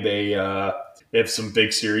timing. They have some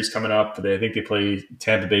big series coming up. I think they play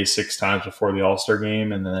Tampa Bay 6 times before the All-Star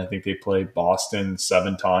game, and then I think they play Boston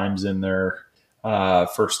 7 times in their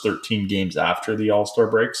first 13 games after the All-Star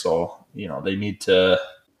break. So they need to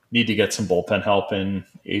get some bullpen help in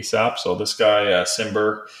ASAP. So this guy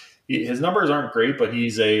Simber, his numbers aren't great, but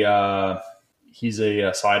he's a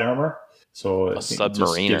side armor. So I think it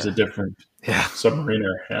just gives a different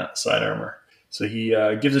submariner, side armor. So he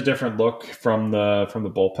gives a different look from the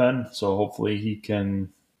bullpen. So hopefully he can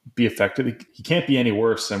be effective. He can't be any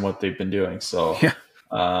worse than what they've been doing. So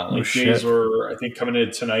Jays were, I think coming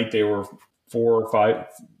in tonight, they were 4 or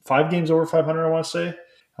 5 games over 500, I want to say.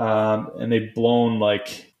 And they've blown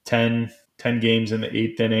 10 games in the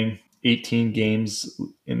 8th inning. 18 games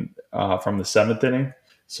in from the 7th inning.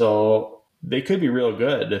 So they could be real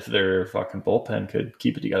good if their fucking bullpen could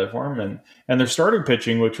keep it together for them. And their starting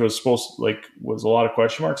pitching, which was was a lot of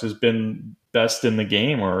question marks, has been best in the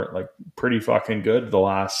game, or like pretty fucking good the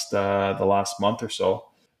last month or so.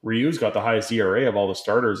 Ryu's got the highest ERA of all the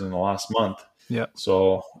starters in the last month. Yeah.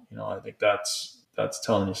 So, I think that's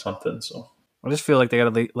telling you something. So I just feel like they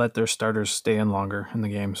got to let their starters stay in longer in the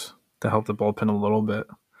games to help the bullpen a little bit.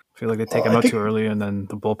 I feel like they take them out too early, and then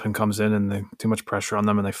the bullpen comes in and they too much pressure on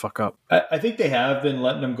them and they fuck up. I think they have been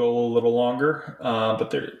letting them go a little longer,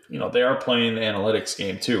 but they're they are playing the analytics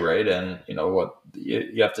game too, right? And what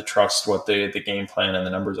you have to trust what the game plan and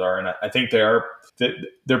the numbers are. And I think they're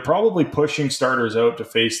probably pushing starters out to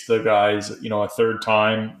face the guys, a third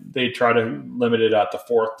time. They try to limit it at the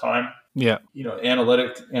fourth time. Yeah.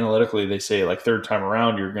 Analytically, they say like third time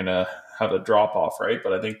around, you're going to have a drop off, right?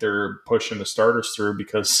 But I think they're pushing the starters through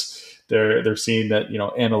because they're seeing that,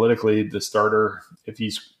 analytically the starter, if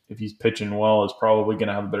he's pitching well, is probably going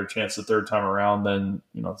to have a better chance the third time around than,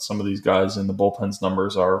 some of these guys in the bullpen's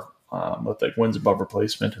numbers are with like wins above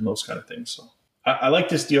replacement and those kind of things. So I like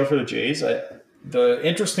this deal for the Jays. The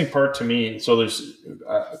interesting part to me, so there's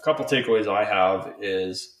a couple takeaways I have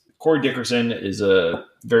is Corey Dickerson is a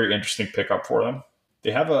very interesting pickup for them.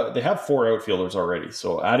 They have 4 outfielders already,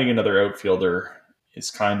 so adding another outfielder is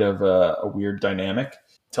kind of a weird dynamic.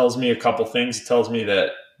 Tells me a couple things. It tells me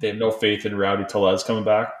that they have no faith in Rowdy Tellez coming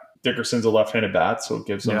back. Dickerson's a left-handed bat, so it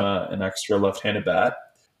gives them an extra left-handed bat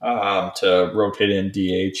to rotate in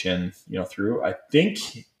DH and through. I think,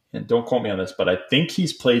 and don't quote me on this, but I think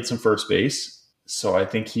he's played some first base, so I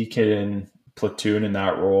think he can platoon in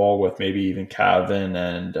that role with maybe even Cavan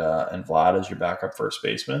and Vlad as your backup first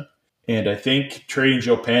baseman. And I think trading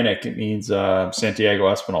Joe Panik, it means Santiago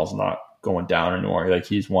Espinal's not going down anymore. Like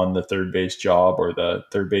he's won the third base job or the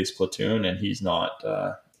third base platoon, and he's not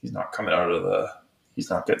coming out of he's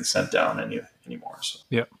not getting sent down anymore. So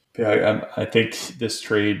yeah, I think this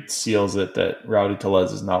trade seals it that Rowdy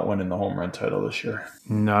Tellez is not winning the home run title this year.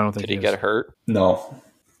 No, I don't think Did he get hurt? No,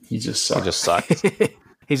 he just sucks. He just sucks.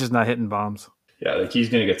 He's just not hitting bombs. Yeah, like he's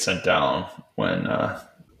going to get sent down when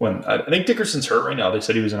I think Dickerson's hurt right now. They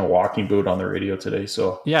said he was in a walking boot on the radio today.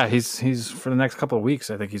 So yeah, he's for the next couple of weeks.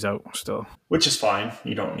 I think he's out still, which is fine.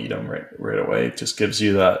 You don't need him right away. It just gives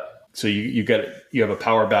you that. So you have a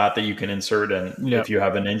power bat that you can insert, and if you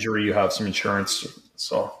have an injury, you have some insurance.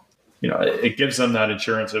 So it gives them that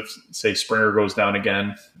insurance. If say Springer goes down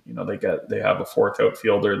again, they have a fourth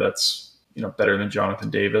outfielder that's better than Jonathan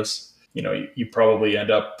Davis. You probably end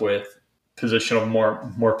up with more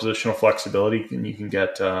positional flexibility, and you can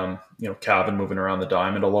get Cavan moving around the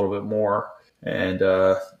diamond a little bit more, and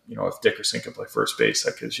if Dickerson can play first base,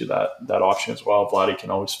 that gives you that option as well. Vladdy can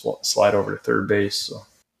always slide over to third base. So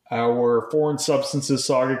our foreign substances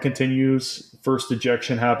saga continues. First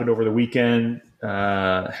ejection happened over the weekend.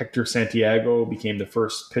 Hector Santiago became the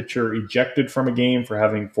first pitcher ejected from a game for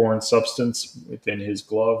having foreign substance within his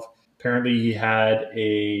glove. Apparently he had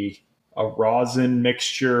a rosin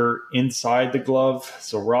mixture inside the glove.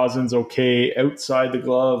 So rosin's okay outside the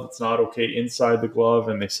glove. It's not okay inside the glove.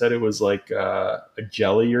 And they said it was like a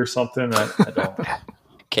jelly or something. I don't know.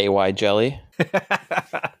 KY jelly?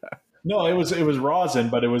 No, it was rosin,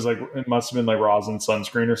 but it must have been like rosin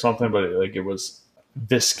sunscreen or something. But it was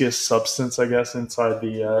viscous substance, I guess, inside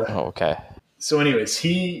the. Okay. So, anyways,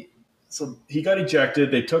 he got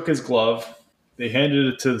ejected. They took his glove. They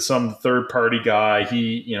handed it to some third party guy.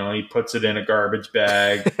 He puts it in a garbage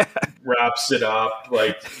bag, wraps it up,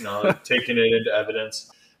 taking it into evidence.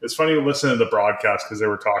 It's funny to listen to the broadcast because they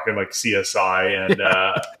were talking like CSI and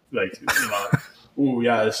ooh,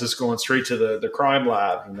 yeah, this is going straight to the crime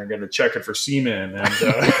lab, and they're going to check it for semen.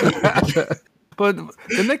 And but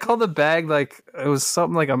didn't they call the bag it was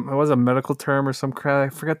something like it was a medical term or some crap? I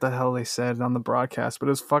forget the hell they said on the broadcast, but it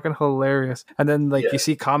was fucking hilarious. And then you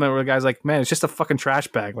see comment where the guy's like, "Man, it's just a fucking trash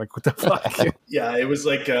bag." Like, what the fuck? Yeah, it was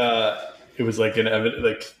like an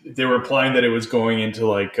evidence. They were implying that it was going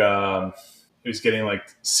into it was getting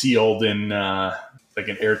sealed in like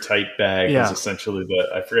an airtight bag. Is essentially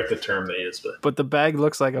I forget the term they used, but the bag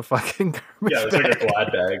looks like a fucking garbage it was bag. like a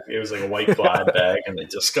Glad bag. It was like a white Glad bag, and they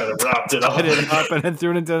just kind of wrapped it up and then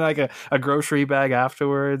threw it into like a grocery bag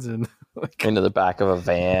afterwards, and into the back of a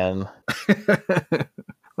van.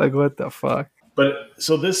 Like, what the fuck? But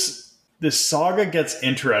so this saga gets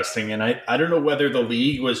interesting, and I don't know whether the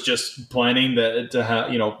league was just planning to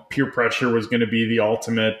have peer pressure was going to be the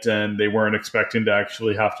ultimate, and they weren't expecting to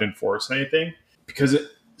actually have to enforce anything. Because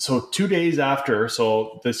 2 days after,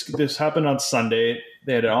 so this happened on Sunday.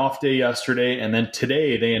 they had an off day yesterday, and then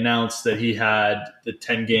today they announced that he had the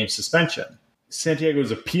 10-game suspension.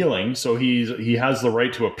 Santiago's appealing, so he has the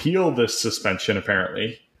right to appeal this suspension,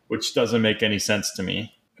 apparently, which doesn't make any sense to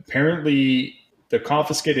me. Apparently, the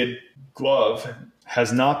confiscated glove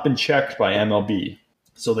has not been checked by MLB.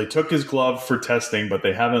 So they took his glove for testing, but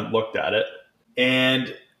they haven't looked at it.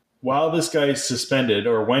 And while this guy is suspended,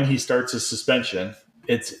 or when he starts his suspension,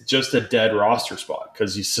 it's just a dead roster spot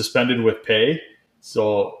because he's suspended with pay.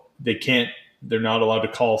 So they're not allowed to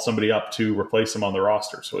call somebody up to replace him on the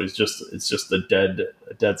roster. So it's just a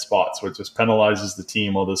dead spot. So it just penalizes the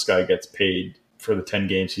team while this guy gets paid for the 10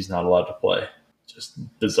 games he's not allowed to play.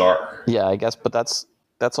 Just bizarre. Yeah, I guess, but that's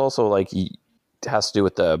also like it has to do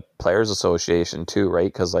with the Players Association too,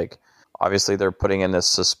 right? Because like obviously they're putting in this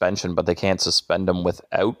suspension, but they can't suspend him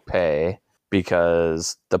without pay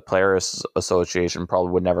because the Players Association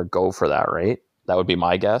probably would never go for that, right? That would be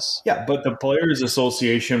my guess. Yeah, but the Players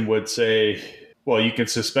Association would say, well, you can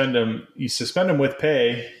suspend him. You suspend him with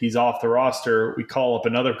pay. He's off the roster. We call up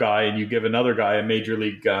another guy, and you give another guy a major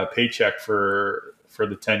league paycheck for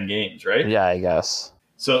the 10 games, right? Yeah, I guess.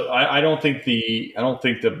 So I don't think the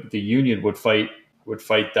union would fight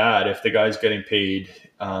that if the guy's getting paid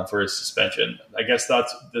for his suspension. I guess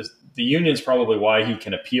that's the union's probably why he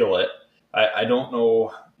can appeal it. I don't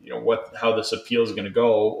know, how this appeal is going to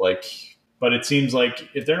go. But it seems like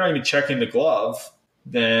if they're not even checking the glove,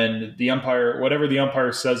 then the umpire, whatever the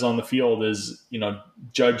umpire says on the field is,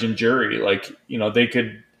 judge and jury.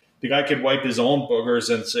 The guy could wipe his own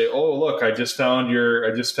boogers and say, "Oh, look, I just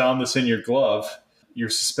found this in your glove. You're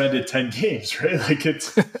suspended 10 games," right?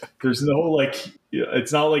 There's no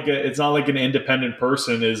it's not like an independent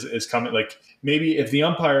person is coming. Like maybe if the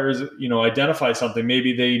umpires, identify something,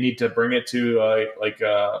 maybe they need to bring it to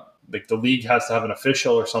the league has to have an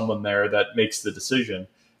official or someone there that makes the decision,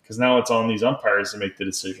 because now it's on these umpires to make the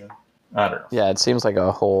decision. I don't know. Yeah, it seems like a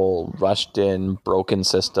whole rushed in, broken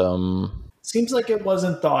system. Seems like it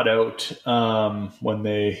wasn't thought out when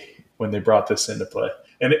they brought this into play.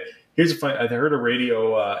 And here's a funny. I heard a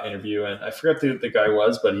radio interview, and I forgot who the guy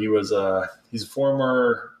was, but he's a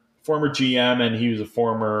former GM, and he was a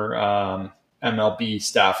former MLB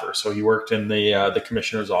staffer. So he worked in the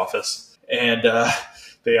commissioner's office, and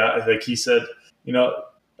he said,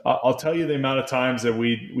 I'll tell you the amount of times that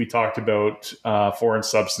we talked about foreign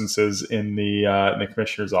substances in the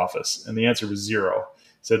commissioner's office, and the answer was 0.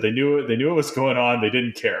 So they knew what was going on. They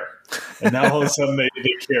didn't care, and now all of a sudden they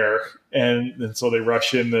care, and so they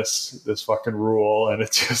rush in this fucking rule, and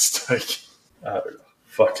it's just like, I don't know,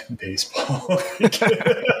 fucking baseball.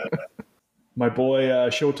 My boy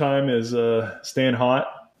Showtime is staying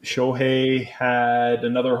hot. Shohei had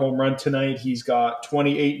another home run tonight. He's got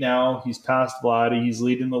 28 now. He's past Vladdy. He's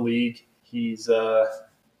leading the league. He's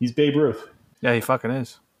Babe Ruth. Yeah, he fucking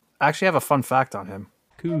is. I actually have a fun fact on him.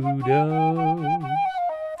 Kudos.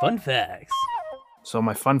 Fun facts. So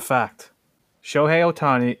my fun fact, Shohei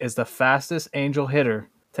Ohtani is the fastest Angel hitter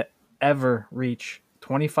to ever reach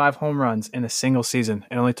 25 home runs in a single season.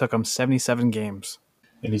 It only took him 77 games.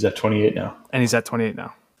 And he's at 28 now.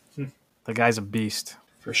 The guy's a beast.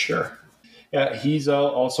 For sure. Yeah, he's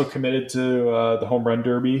also committed to the home run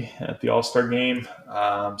derby at the All-Star game.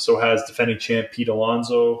 So has defending champ Pete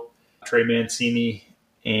Alonso, Trey Mancini,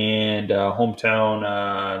 and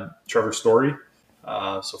hometown Trevor Story.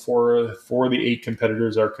 So four of the 8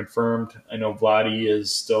 competitors are confirmed. I know Vladdy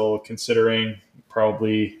is still considering,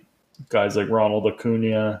 probably guys like Ronald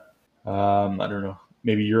Acuna. I don't know.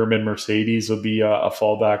 Maybe Yerman Mercedes will be a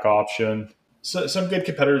fallback option. So some good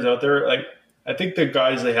competitors out there. I think the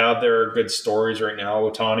guys they have there are good stories right now.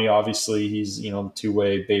 Ohtani, obviously, he's the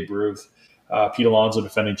two-way Babe Ruth. Pete Alonso,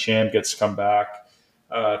 defending champ, gets to come back.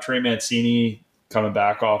 Trey Mancini coming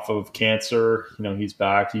back off of cancer. He's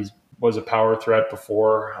back. He was a power threat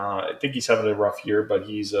before. I think he's having a rough year, but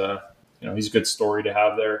he's a good story to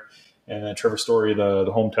have there. And then Trevor Story, the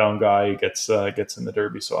hometown guy, gets in the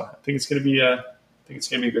derby. So I think it's going to be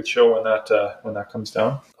a good show when that comes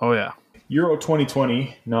down. Oh yeah. Euro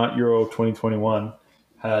 2020, not Euro 2021,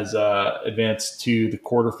 has advanced to the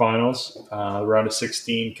quarterfinals. The round of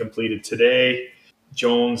 16 completed today.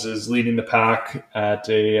 Jones is leading the pack at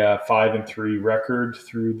a 5-3 record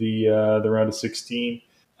through the round of 16.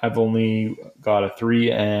 I've only got a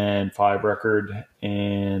 3-5 record,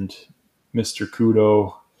 and Mr.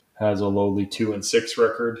 Kudo has a lowly 2-6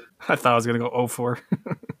 record. I thought I was going to go 0-4.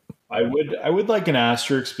 I would like an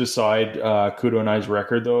asterisk beside Kudo and I's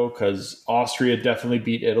record, though, because Austria definitely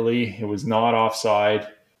beat Italy. It was not offside.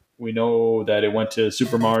 We know that it went to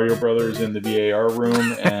Super Mario Brothers in the VAR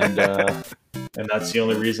room, and that's the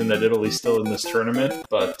only reason that Italy's still in this tournament.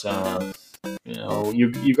 But You know,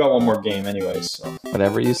 you got one more game anyways. So.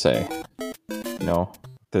 Whatever you say. You know,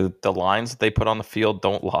 the lines that they put on the field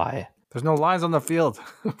don't lie. There's no lines on the field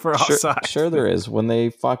for offside. Sure there is. When they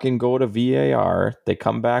fucking go to VAR, they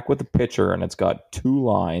come back with a picture and it's got 2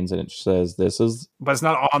 lines and it says this is... But it's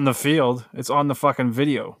not on the field. It's on the fucking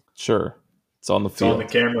video. Sure. It's on the field.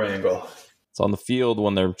 It's on the camera angle. It's on the field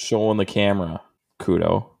when they're showing the camera.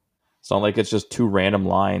 Kudo. It's not like it's just 2 random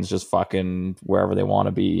lines just fucking wherever they want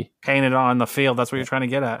to be. Painted on the field. That's what you're trying to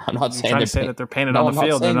get at. I'm not saying trying to say that they're painted on the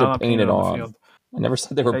field. They're not painted on the field. I never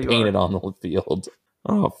said they were painted on the field.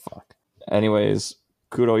 Oh, fuck. Anyways,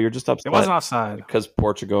 Kudo, you're just upset. It wasn't offside. Because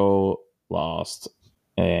Portugal lost.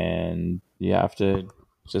 And you have to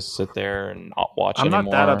just sit there and not watch anymore. I'm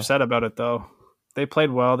not that upset about it, though. They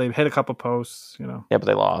played well. They hit a couple posts, you know. Yeah, but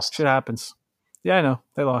they lost. Shit happens. Yeah, I know.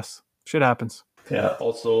 They lost. Shit happens. Yeah,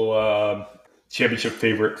 also, championship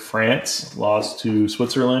favorite France lost to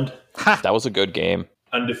Switzerland. That was a good game.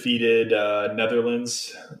 Undefeated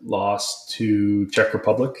Netherlands lost to Czech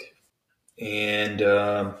Republic. And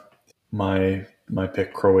my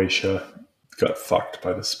pick, Croatia, got fucked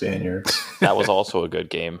by the Spaniards. That was also a good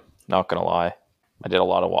game. Not going to lie. I did a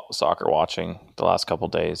lot of soccer watching the last couple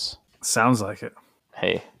days. Sounds like it.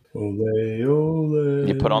 Hey. Ole, ole,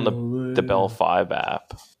 you put on the Bell 5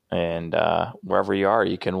 app, and wherever you are,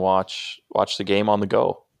 you can watch the game on the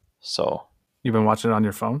go. So you've been watching it on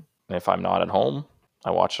your phone? If I'm not at home,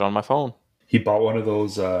 I watch it on my phone. He bought one of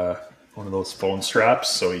those phone straps,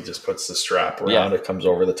 so he just puts the strap around. It comes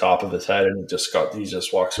over the top of his head, and he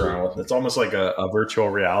just walks around with it. It's almost like a virtual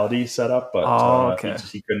reality setup, but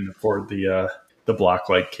he couldn't afford the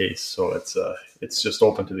blacklight case, so it's just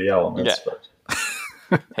open to the elements. Yeah. But.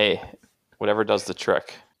 Hey, whatever does the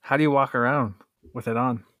trick. How do you walk around with it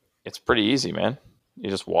on? It's pretty easy, man. You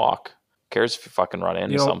just walk. Who cares if you fucking run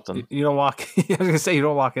into something? You don't walk. I was gonna say you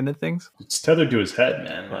don't walk into things. It's tethered to his head,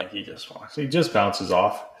 man. Like he just walks. He just bounces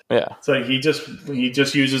off. Yeah. It's like he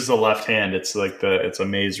just uses the left hand. It's like it's a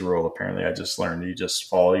maze rule. Apparently, I just learned. You just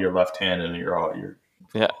follow your left hand, and you're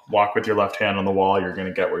walk with your left hand on the wall. You're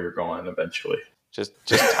gonna get where you're going eventually. Just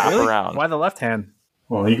tap around. Why the left hand?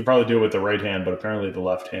 Well, you could probably do it with the right hand, but apparently the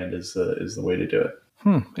left hand is the way to do it.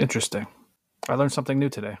 Interesting. I learned something new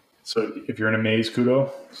today. So if you're in a maze,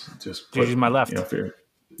 Kudo, just use my left.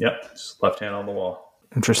 Just left hand on the wall.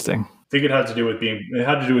 Interesting. I think it had to do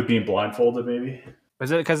with being blindfolded, maybe.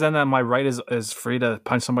 Is it because then my right is free to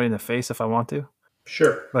punch somebody in the face if I want to?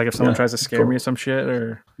 Sure. Like if someone tries to scare me or some shit,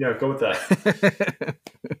 or go with that.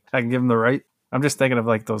 I can give them the right. I'm just thinking of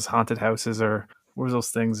like those haunted houses or what was those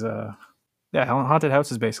things? Haunted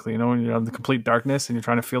houses basically. You know, when you're in the complete darkness and you're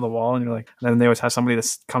trying to feel the wall, and you're like, and then they always have somebody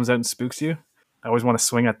that comes out and spooks you. I always want to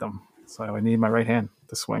swing at them, so I need my right hand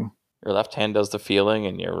to swing. Your left hand does the feeling,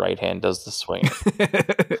 and your right hand does the swing.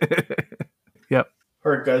 Yep.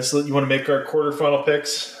 All right, guys. So you want to make our quarterfinal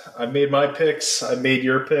picks? I made my picks. I made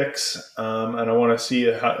your picks, and I want to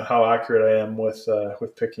see how accurate I am with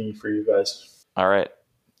picking for you guys. All right.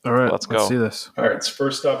 Let's go. Let's see this. All right. So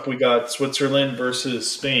first up, we got Switzerland versus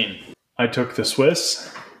Spain. I took the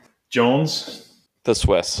Swiss. Jones. The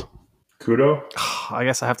Swiss. Kudo. I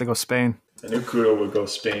guess I have to go Spain. I knew Kudo would go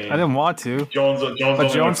Spain. I didn't want to.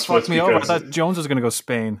 Jones fucked me over. I thought Jones was going to go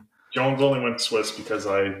Spain. Jones only went Swiss because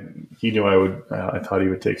he knew I would. I thought he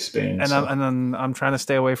would take Spain. And then I'm trying to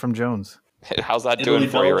stay away from Jones. How's that doing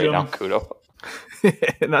for you right now, Kudo?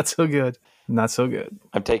 Not so good. Not so good.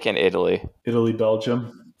 I'm taking Italy. Italy,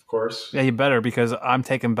 Belgium, of course. Yeah, you better because I'm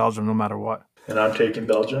taking Belgium no matter what. And I'm taking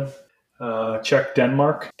Belgium. Czech,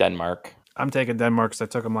 Denmark. Denmark. I'm taking Denmark because I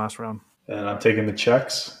took them last round. And I'm taking the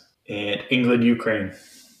Czechs. And England, Ukraine.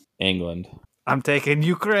 England. I'm taking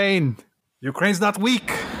Ukraine. Ukraine's not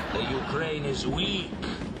weak. The Ukraine is weak.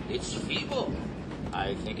 It's feeble.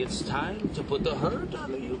 I think it's time to put the hurt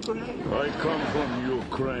on the Ukraine. I come from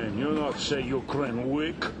Ukraine. You not say Ukraine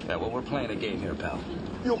weak. Yeah, well, we're playing a game here, pal.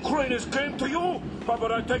 Ukraine is game to you? How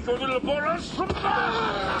about I take your little Boris?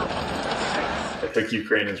 I picked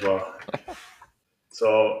Ukraine as well.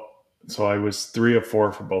 So I was 3 of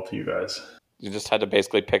 4 for both of you guys. You just had to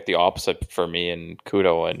basically pick the opposite for me and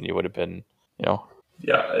Kudo, and you would have been,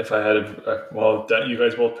 Yeah, if I had, you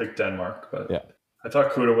guys both picked Denmark, but yeah. I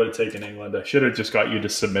thought Kudo would have taken England. I should have just got you to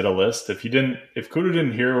submit a list. If Kudo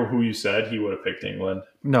didn't hear who you said, he would have picked England.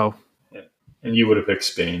 No. Yeah. And you would have picked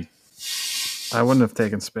Spain. I wouldn't have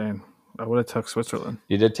taken Spain. I would have took Switzerland.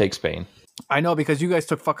 You did take Spain. I know, because you guys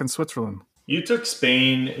took fucking Switzerland. You took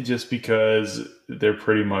Spain just because they're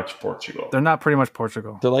pretty much Portugal. They're not pretty much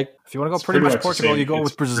Portugal. They're like, if you want to go pretty much Portugal, you go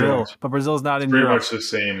with Brazil. But Brazil's not in Europe. Pretty much the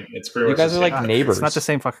same. It's pretty much you guys are like neighbors. It's not the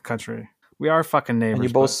same fucking country. We are fucking neighbors. And you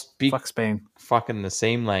both speak fuck Spain. Fucking the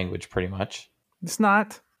same language, pretty much. It's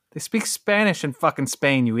not. They speak Spanish in fucking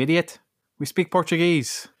Spain, you idiot. We speak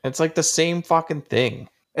Portuguese. It's like the same fucking thing.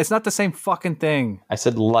 It's not the same fucking thing. I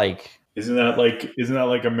said like. Isn't that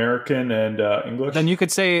like American and English? Then you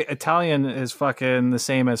could say Italian is fucking the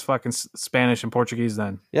same as fucking Spanish and Portuguese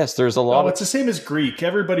then. Yes, there's a lot. It's the same as Greek.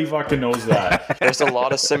 Everybody fucking knows that. There's a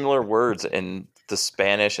lot of similar words in the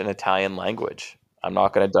Spanish and Italian language. I'm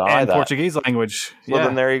not going to deny that. Portuguese language. Well,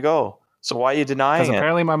 then there you go. So why are you denying it? Because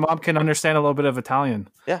apparently my mom can understand a little bit of Italian.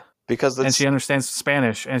 Yeah, because and she understands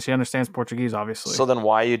Spanish and she understands Portuguese, obviously. So then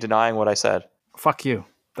why are you denying what I said? Fuck you.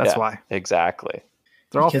 That's why. Exactly.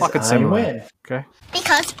 They're all fucking similar. Win. Okay.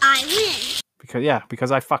 Because I win.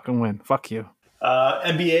 Because I fucking win. Fuck you.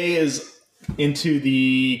 NBA is into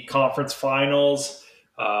the conference finals.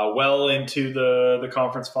 Well into the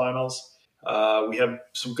conference finals. We have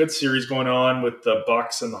some good series going on with the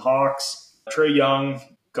Bucks and the Hawks. Trae Young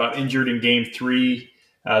got injured in Game 3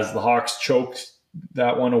 as the Hawks choked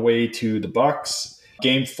that one away to the Bucks.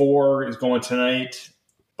 Game 4 is going tonight.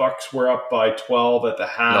 Bucks were up by 12 at the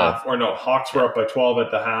half. Hawks were up by 12 at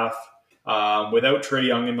the half without Trae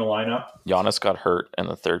Young in the lineup. Giannis got hurt in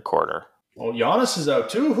the third quarter. Well, Giannis is out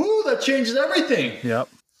too. That changes everything. Yep.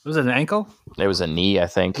 Was it an ankle? It was a knee, I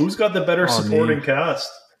think. Who's got the better supporting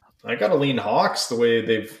cast? I got to lean Hawks the way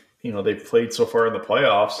they've played so far in the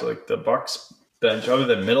playoffs. Like the Bucks bench, other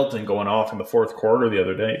than Middleton going off in the fourth quarter the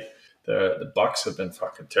other day, the Bucks have been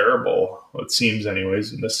fucking terrible. It seems,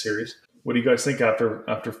 anyways, in this series. What do you guys think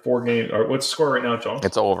after 4 games? Or what's the score right now, John?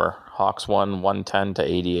 It's over. Hawks won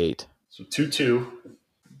 110-88. So 2-2.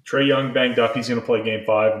 Trae Young banged up. He's going to play Game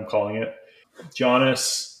 5. I'm calling it.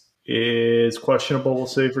 Giannis is questionable, we'll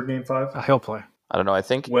say, for Game 5. He'll play. I don't know. I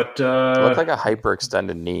think it looked like a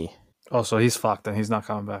hyperextended knee. Oh, so he's fucked and he's not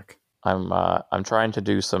coming back. I'm trying to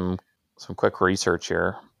do some quick research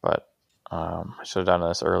here, but I should have done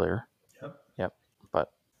this earlier. Yep.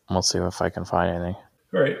 But we'll see if I can find anything.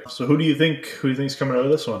 All right. So who do you think's coming out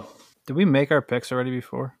of this one? Did we make our picks already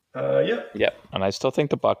before? Yeah. Yep. And I still think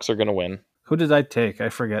the Bucks are going to win. Who did I take? I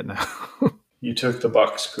forget now. You took the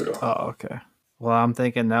Bucks, Kudo. Oh, okay. Well, I'm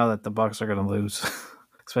thinking now that the Bucks are going to lose,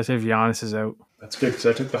 especially if Giannis is out. That's good because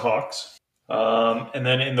I took the Hawks. And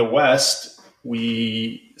then in the West,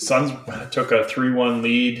 Suns took a 3-1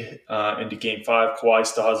 lead into Game 5. Kawhi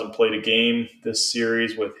still hasn't played a game this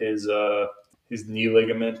series with his knee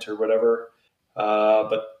ligament or whatever.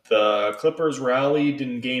 But the Clippers rallied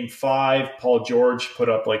in Game 5. Paul George put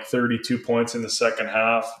up like 32 points in the second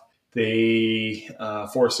half. They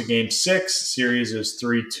forced a Game 6. Series is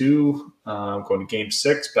 3-2. Going to Game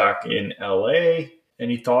 6 back in LA.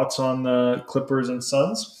 Any thoughts on the Clippers and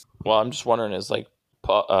Suns? Well, I'm just wondering, is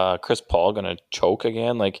Chris Paul going to choke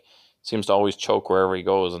again? Like, seems to always choke wherever he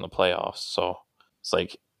goes in the playoffs. So it's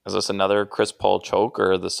like, is this another Chris Paul choke,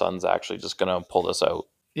 or are the Suns actually just going to pull this out?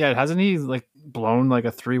 Yeah, hasn't he blown like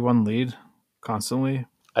a 3-1 lead constantly?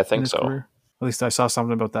 I think so. Career? At least I saw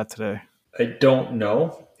something about that today. I don't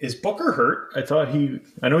know. Is Booker hurt?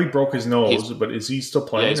 I know he broke his nose, but is he still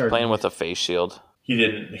playing? Yeah, he's playing with a face shield. He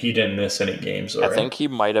didn't miss any games. I think he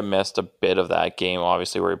might have missed a bit of that game,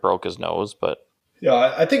 obviously, where he broke his nose. But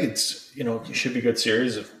yeah, I think it's it should be a good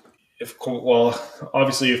series.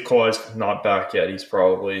 Obviously, if Kawhi's not back yet, he's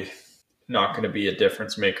probably not going to be a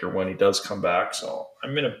difference maker when he does come back. So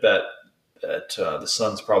I'm going to bet that the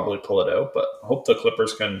Suns probably pull it out. But I hope the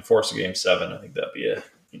Clippers can force a Game 7. I think that'd be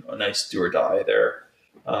a nice do or die there.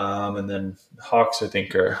 And then Hawks, I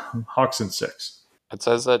think, are Hawks in 6. It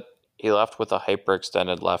says that he left with a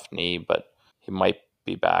hyperextended left knee, but he might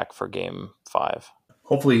be back for Game 5.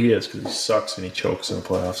 Hopefully he is, because he sucks and he chokes in the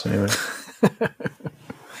playoffs anyway.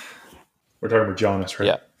 We're talking about Giannis, right?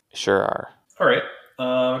 Yeah, sure are. All right.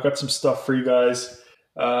 I got some stuff for you guys.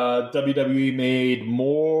 WWE made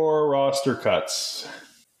more roster cuts.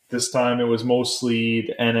 This time it was mostly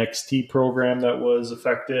the NXT program that was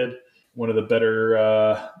affected. One of the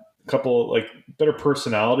better better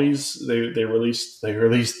personalities. They released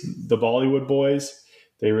the Bollywood Boys.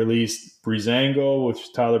 They released Breezango, which is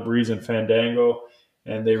Tyler Breeze and Fandango,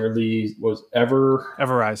 and they released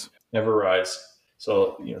Everrise.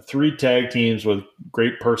 So 3 tag teams with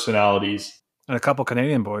great personalities and a couple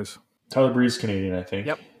Canadian boys. Tyler Breeze Canadian, I think.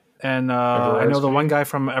 Yep. And I know the one guy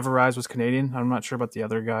from Everrise was Canadian. I'm not sure about the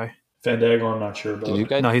other guy. Fandango, I'm not sure about.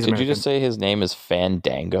 Did you just say his name is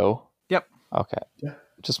Fandango? Yep. Okay. Yeah.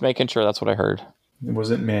 Just making sure that's what I heard. It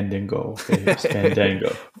wasn't Mandingo. Okay, it was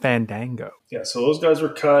Fandango. Fandango. Yeah, so those guys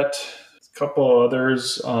were cut. A couple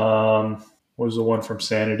others. What was the one from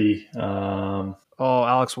Sanity?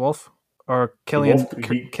 Alex Wolf? Or Killian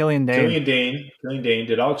Dane. Killian Dane.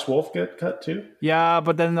 Did Alex Wolf get cut too? Yeah,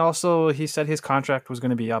 but then also he said his contract was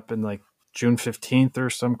going to be up in like June 15th or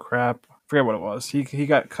some crap. I forget what it was. He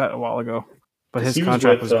got cut a while ago, but his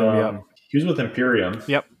contract was going to be up. He was with Imperium.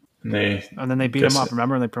 Yep. And then they beat him up,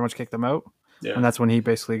 remember? And they pretty much kicked him out. Yeah. And that's when he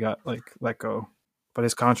basically got like let go. But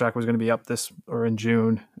his contract was going to be up in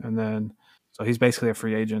June, and then so he's basically a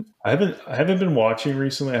free agent. I haven't been watching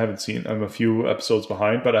recently. I'm a few episodes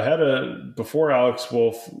behind, but before Alex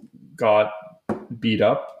Wolf got beat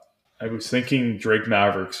up, I was thinking Drake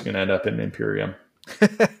Maverick's going to end up in Imperium.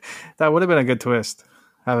 That would have been a good twist,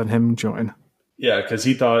 having him join. Yeah, because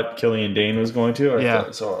he thought Killian Dane was going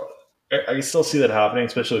to. So I can still see that happening,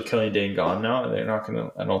 especially with Killian Dane gone now. They're not going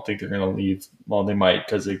to. I don't think they're going to leave. Well, they might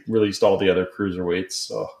because they released all the other cruiserweights.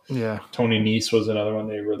 So yeah, Tony Nese was another one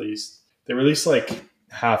they released. They released like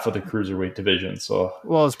half of the cruiserweight division. So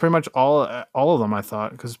it's pretty much all of them. I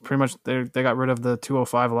thought because pretty much they got rid of the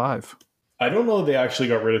 205 Live. I don't know if they actually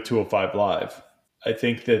got rid of 205 Live. I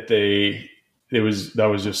think that that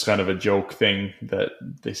was just kind of a joke thing that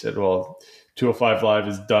they said, well, 205 Live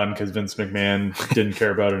is done because Vince McMahon didn't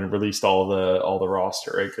care about it and released all the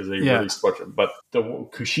roster, right? Because they released a bunch of them. But the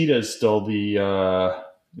Kushida is still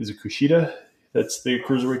is it Kushida that's the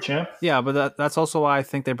cruiserweight champ? Yeah, but that's also why I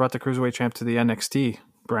think they brought the cruiserweight champ to the NXT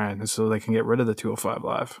brand, so they can get rid of the 205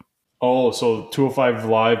 Live. Oh, so 205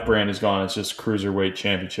 Live brand is gone. It's just Cruiserweight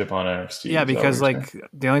Championship on NXT. Yeah, because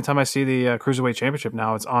the only time I see the Cruiserweight Championship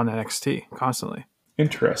now, it's on NXT constantly.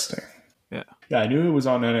 Interesting. Yeah. Yeah, I knew it was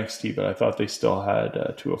on NXT, but I thought they still had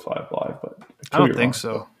 205 Live. But I don't think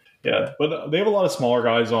so. Yeah, but they have a lot of smaller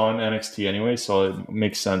guys on NXT anyway, so it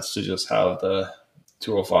makes sense to just have the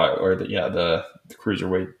 205 or the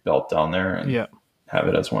Cruiserweight belt down there and have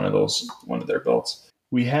it as one of their belts.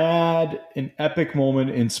 We had an epic moment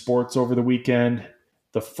in sports over the weekend.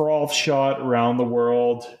 The Froth shot around the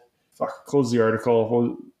world. Close the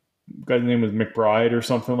article. Guy's name was McBride or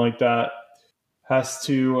something like that. Has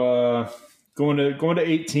to go into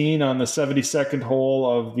 18 on the 72nd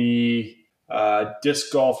hole of the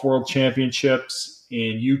Disc Golf World Championships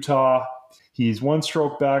in Utah. He's one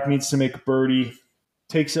stroke back, needs to make a birdie.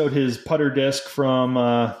 Takes out his putter disc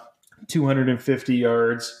from 250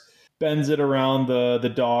 yards. Bends it around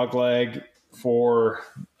the dog leg for,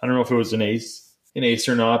 I don't know if it was an ace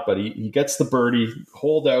or not, but he gets the birdie,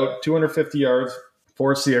 hold out 250 yards,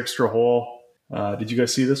 force the extra hole. Did you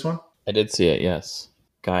guys see this one? I did see it. Yes,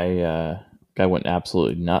 guy went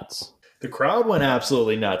absolutely nuts. The crowd went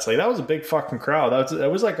absolutely nuts. Like that was a big fucking crowd.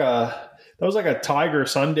 That was like a Tiger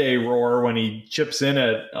Sunday roar when he chips in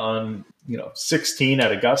on 16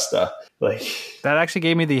 at Augusta. Like that actually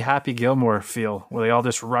gave me the Happy Gilmore feel, where they all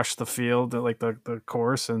just rush the field, like the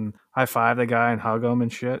course, and high five the guy and hug him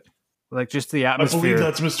and shit. Like just the atmosphere. I believe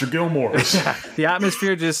that's Mr. Gilmore's. The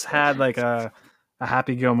atmosphere just had like a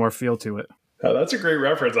Happy Gilmore feel to it. That's a great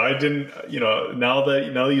reference. I didn't, now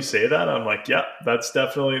that you say that, I'm like, yeah,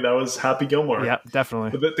 that was Happy Gilmore. Yeah,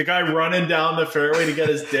 definitely. But the guy running down the fairway to get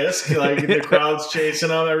his disc, like the crowd's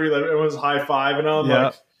chasing him, everyone's high fiving him. Yeah.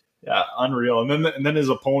 Like, yeah, unreal. And then his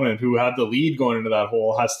opponent, who had the lead going into that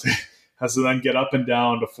hole, has to then get up and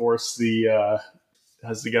down to force the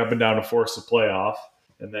playoff,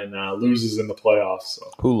 and then loses in the playoff.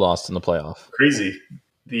 So who lost in the playoff? Crazy.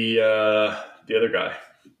 The other guy.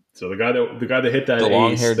 So the guy that hit that the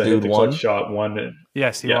long-haired dude won. Shot won.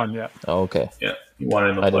 Yes, he won. Yeah. Oh, okay. Yeah, he won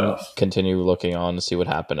in the playoff. I didn't continue looking on to see what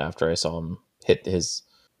happened after I saw him hit his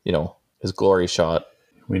glory shot.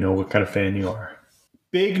 We know what kind of fan you are.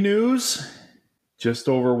 Big news, just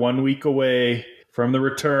over 1 week away from the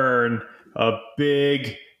return of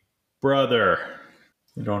Big Brother.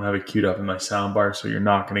 I don't have it queued up in my soundbar, so you're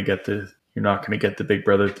not going to get the Big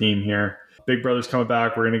Brother theme here. Big Brother's coming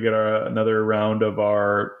back. We're going to get another round of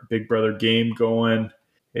our Big Brother game going.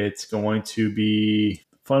 It's going to be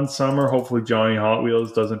a fun summer. Hopefully Johnny Hot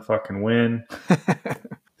Wheels doesn't fucking win.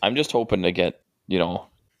 I'm just hoping to get,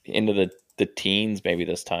 into the teens maybe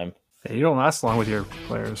this time. Hey, you don't last long with your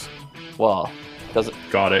players. Well, doesn't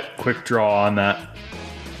got it. Quick draw on that.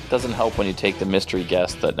 Doesn't help when you take the mystery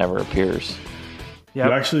guest that never appears. Yep.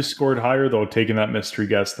 You actually scored higher though taking that mystery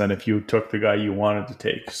guest than if you took the guy you wanted to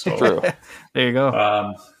take. So true. There you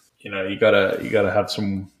go. You gotta have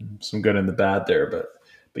some good in the bad there, but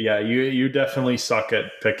yeah, you definitely suck at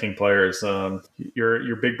picking players.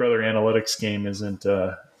 Your Big Brother analytics game isn't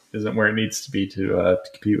where it needs to be to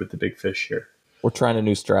compete with the big fish here. We're trying a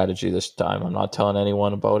new strategy this time. I'm not telling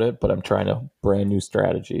anyone about it, but I'm trying a brand new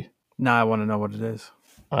strategy. Now I want to know what it is.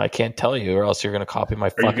 I can't tell you, or else you're going to copy my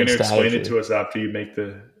fucking strategy. Are you going to explain it to us after you make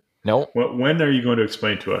the... No. When are you going to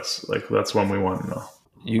explain to us? Like, that's when we want to know.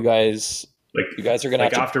 You guys are gonna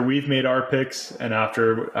like after we've made our picks and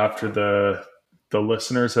after the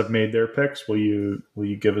listeners have made their picks, will you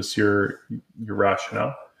give us your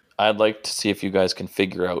rationale? I'd like to see if you guys can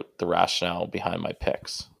figure out the rationale behind my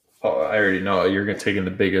picks. Oh, I already know. You're going to take in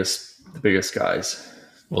the biggest guys.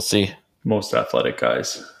 We'll see. Most athletic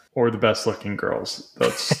guys. Or the best looking girls.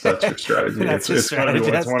 That's your strategy. That's it's one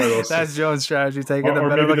of those. That's Jones' strategy. Taking the better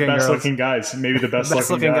maybe looking the best girls. looking guys. Maybe the best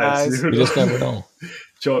looking guys. You just never know.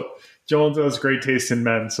 Jones has great taste in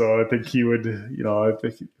men, so I think he would. I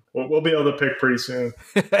think we'll be able to pick pretty soon,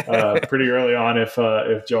 pretty early on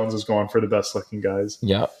if Jones is going for the best looking guys.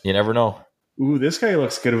 Yeah, you never know. Ooh, this guy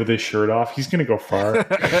looks good with his shirt off. He's gonna go far.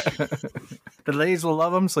 The ladies will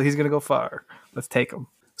love him, so he's gonna go far. Let's take him.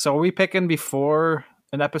 So are we picking before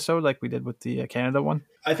an episode like we did with the Canada one?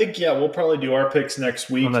 I think we'll probably do our picks next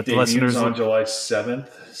week. Debuts on July 7th,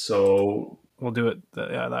 so we'll do it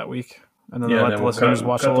that week, and then let the listeners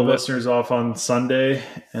watch a little bit. Listeners off on Sunday,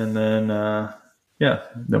 and then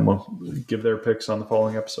then we'll give their picks on the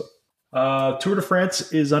following episode. Tour de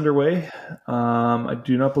France is underway. I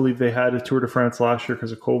do not believe they had a Tour de France last year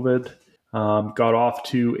because of COVID. Got off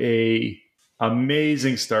to a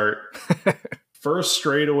amazing start. First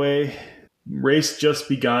straightaway, race just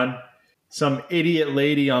begun. Some idiot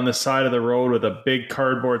lady on the side of the road with a big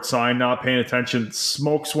cardboard sign, not paying attention,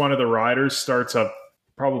 smokes one of the riders, starts a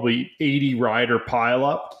probably 80 rider pile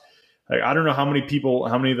up. Like, I don't know how many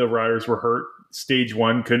of the riders were hurt. Stage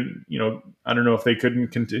one couldn't, I don't know if they couldn't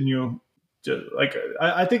continue.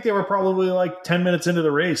 I think they were probably like 10 minutes into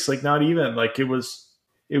the race, like not even. Like it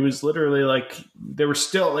was literally like they were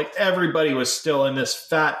still like everybody was still in this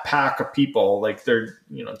fat pack of people, like they're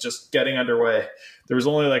just getting underway. There was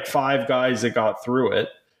only like 5 guys that got through it.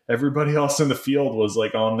 Everybody else in the field was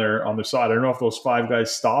like on their side. I don't know if those 5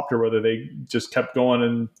 guys stopped or whether they just kept going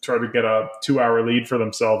and tried to get a 2-hour lead for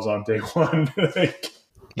themselves on day one.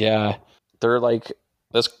 Yeah. They're like,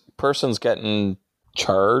 this person's getting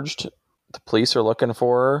charged. The police are looking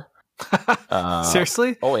for her.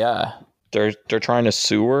 Seriously? Oh yeah. They're trying to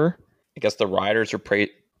sue her. I guess the riders are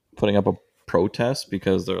putting up a protest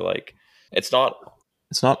because they're like, it's not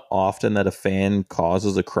often that a fan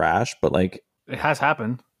causes a crash, but like it has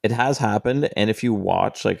happened. It has happened. And if you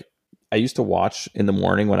watch, like I used to watch in the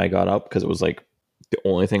morning when I got up because it was like the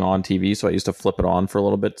only thing on TV. So I used to flip it on for a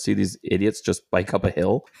little bit to see these idiots just bike up a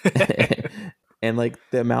hill. And like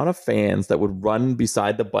the amount of fans that would run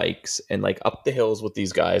beside the bikes and like up the hills with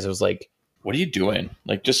these guys, it was like, what are you doing?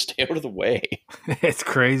 Like, just stay out of the way. It's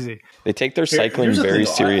crazy. They take their cycling very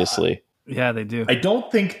seriously. Yeah, they do. I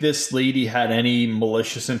don't think this lady had any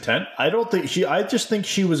malicious intent. I just think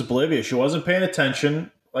she was oblivious. She wasn't paying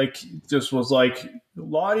attention. Like, just was like,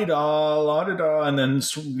 la-di-da, la-di-da, and then,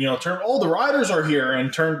 turn, the riders are here,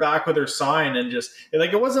 and turned back with her sign, and just,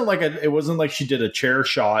 like, it wasn't like she did a chair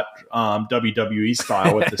shot, WWE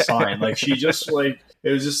style with the sign. Like, she just, like,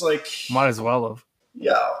 it was just like... Might as well have.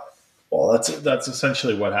 Yeah. Well, that's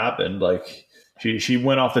essentially what happened. Like, she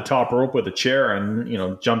went off the top rope with a chair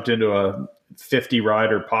and, jumped into a 50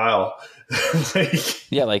 rider pile.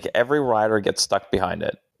 Yeah, like, every rider gets stuck behind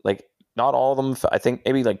it. Like, not all of them, I think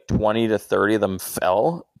maybe like 20 to 30 of them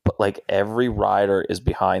fell, but like every rider is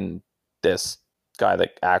behind this guy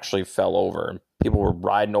that actually fell over, and people were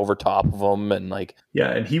riding over top of him, and like...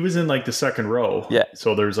 Yeah, and he was in like the second row. Yeah.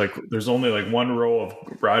 So there's only like one row of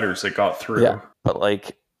riders that got through. Yeah, but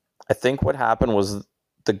like, I think what happened was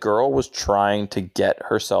the girl was trying to get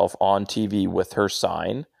herself on TV with her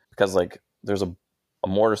sign, because like there's a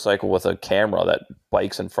motorcycle with a camera that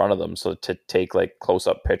bikes in front of them, so to take like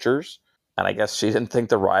close-up pictures. And I guess she didn't think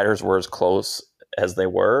the riders were as close as they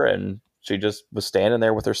were, and she just was standing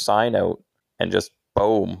there with her sign out, and just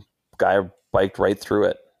boom, guy biked right through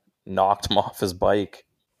it, knocked him off his bike.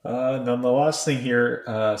 Then the last thing here,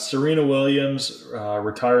 Serena Williams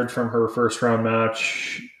retired from her first round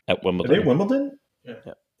match at Wimbledon. Are they Wimbledon?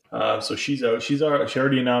 Yeah. So she's out. She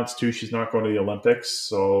already announced too she's not going to the Olympics.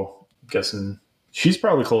 So I'm guessing she's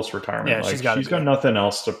probably close to retirement. Yeah, like, she's got nothing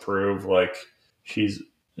else to prove. Like she's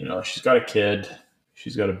got a kid.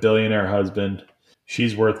 She's got a billionaire husband.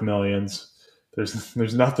 She's worth millions.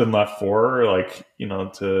 There's nothing left for her, like,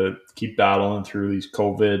 to keep battling through these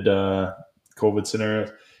COVID scenarios.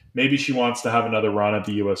 Maybe she wants to have another run at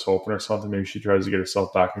the U.S. Open or something. Maybe she tries to get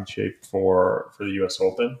herself back in shape for the U.S.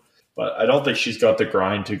 Open. But I don't think she's got the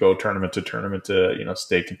grind to go tournament to tournament to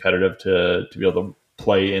stay competitive to be able to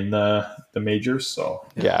play in the majors. So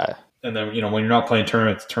yeah. And then when you're not playing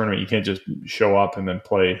tournament to tournament, you can't just show up and then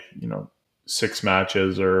play 6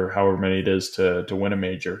 matches or however many it is to win a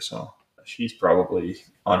major. So she's probably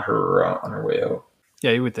on her way out.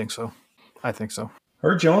 Yeah, you would think so. I think so. All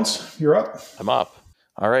right, Jones, you're up. I'm up.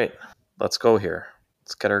 All right, let's go here.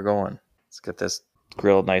 Let's get her going. Let's get this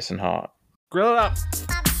grilled nice and hot. Grill it up.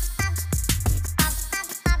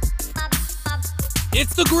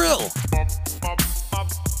 It's the grill.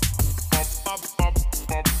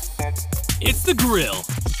 It's the grill.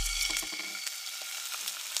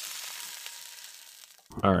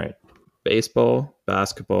 All right. Baseball,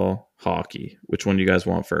 basketball, hockey. Which one do you guys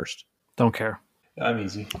want first? Don't care. I'm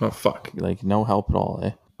easy. Oh, fuck. Like, no help at all,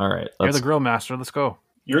 eh? All right. You're the grill master. Let's go.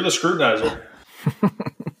 You're the scrutinizer.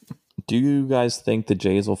 Do you guys think the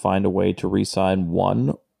Jays will find a way to re-sign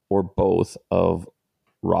one or both of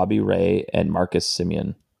Robbie Ray and Marcus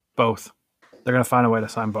Semien? Both. They're going to find a way to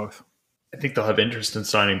sign both. I think they'll have interest in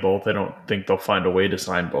signing both. I don't think they'll find a way to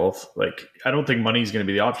sign both. Like, I don't think money's going to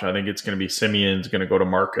be the option. I think it's going to be Simeon's going to go to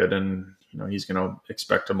market, and he's going to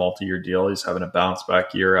expect a multi-year deal. He's having a bounce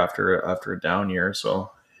back year after a down year, so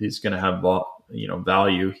he's going to have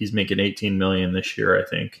value. He's making $18 million this year, I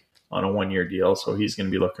think, on a 1-year deal. So he's going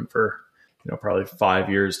to be looking for probably 5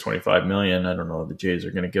 years, $25 million. I don't know if the Jays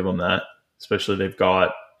are going to give him that, especially they've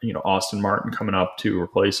got Austin Martin coming up to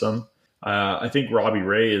replace him. I think Robbie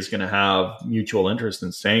Ray is going to have mutual interest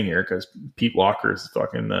in staying here because Pete Walker is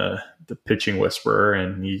fucking the pitching whisperer,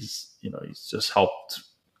 and he's just helped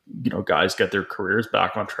guys get their careers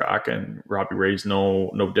back on track, and Robbie Ray's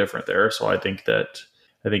no different there. So I think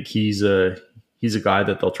he's a guy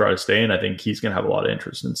that they'll try to stay, and I think he's going to have a lot of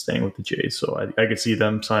interest in staying with the Jays. So I could see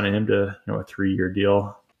them signing him to a 3-year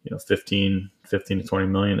deal, 15 to 20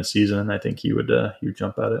 million a season. I think he would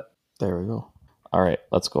jump at it. There we go. All right,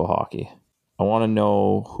 let's go hockey. I want to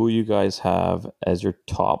know who you guys have as your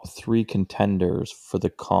top 3 contenders for the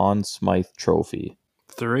Conn Smythe Trophy.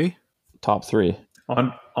 3? Top 3.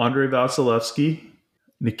 Andrei Vasilevsky,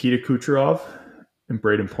 Nikita Kucherov, and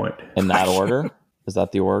Braden Point. In that order? Is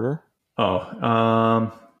that the order?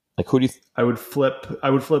 Oh, like who do you? I would flip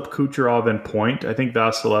Kucherov and Point. I think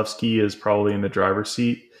Vasilevsky is probably in the driver's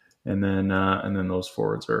seat, and then those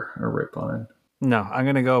forwards are right behind. No, I'm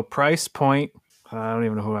gonna go Price, Point. I don't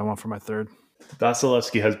even know who I want for my third.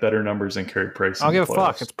 Vasilevsky has better numbers than Carey Price. I'll give a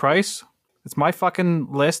fuck. It's Price. It's my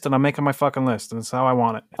fucking list, and I'm making my fucking list, and it's how I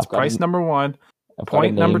want it. It's Price number 1,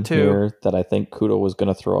 Point number 2. Here that I think Kudo was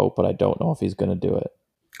going to throw out, but I don't know if he's going to do it.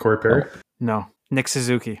 Corey Perry? No. Nick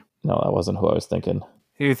Suzuki. No, that wasn't who I was thinking.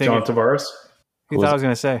 Who do you think? John Tavares? Who thought I was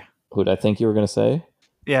going to say? Who did I think you were going to say?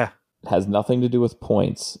 Yeah. It has nothing to do with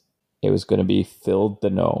points. It was going to be Phil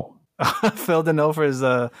Deneau. Phil Deneau for his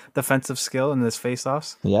defensive skill and his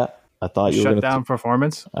face-offs. Yeah. I thought you were shut down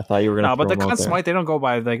performance. I thought you were going to. No, but the Conn Smythe, they don't go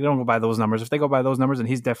by those numbers. If they go by those numbers, then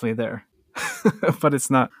he's definitely there. But it's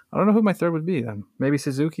not. I don't know who my third would be then. Maybe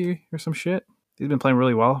Suzuki or some shit. He's been playing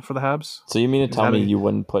really well for the Habs. So you mean to tell me you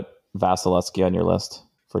wouldn't put Vasilevsky on your list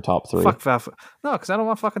for top 3? Fuck Vav. No, because I don't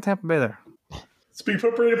want fucking Tampa Bay there. Speak for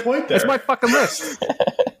Braden Point there. It's my fucking list.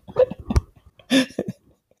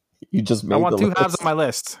 You just made I want the 2 list. halves on my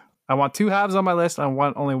list. I want 2 halves on my list. I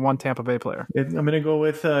want only 1 Tampa Bay player. I'm going to go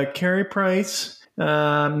with Carey Price,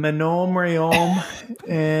 Manon Marion,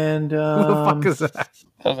 and... Who the fuck is that?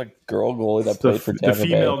 That was a girl goalie that played for Tampa Bay. The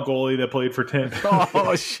female goalie that played for Tampa Bay.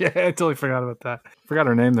 Oh, shit. I totally forgot about that. Forgot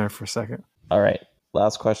her name there for a second. All right.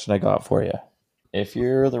 Last question I got for you. If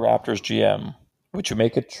you're the Raptors GM, would you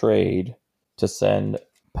make a trade to send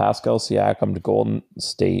Pascal Siakam to Golden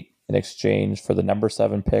State in exchange for the number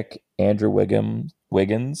 7 pick, Andrew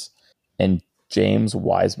Wiggins, and James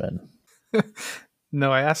Wiseman?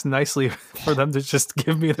 No, I asked nicely for them to just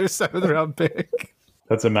give me their 7th round pick.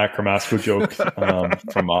 That's a Matt Carmasco joke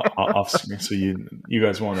from off, so you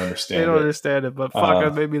guys won't understand. They don't understand it, but fuck,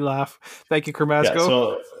 it made me laugh. Thank you, Carmasco. Yeah,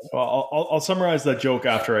 so I'll summarize that joke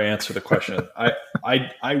after I answer the question.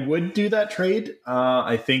 I would do that trade.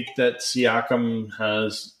 I think that Siakam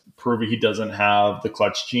has proven he doesn't have the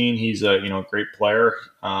clutch gene. He's a great player,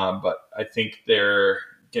 but I think they're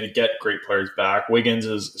going to get great players back. Wiggins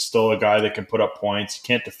is still a guy that can put up points. He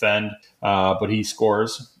can't defend, but he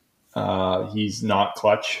scores. He's not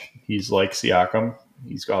clutch. He's like Siakam.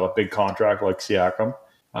 He's got a big contract like Siakam.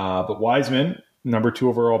 But Wiseman, number 2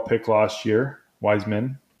 overall pick last year.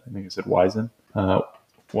 Wiseman, I think I said Wiseman.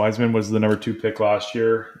 Wiseman was the number 2 pick last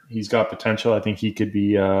year. He's got potential. I think he could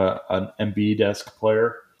be an Embiid-esque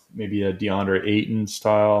player, maybe a DeAndre Ayton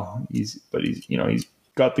style. He's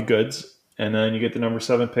got the goods. And then you get the number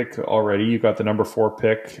 7 pick already. You got the number 4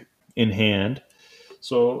 pick in hand.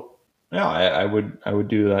 So yeah, I would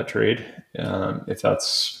do that trade if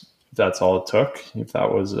that's all it took. If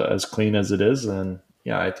that was as clean as it is, then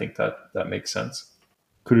yeah, I think that makes sense.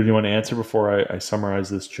 Could anyone answer before I summarize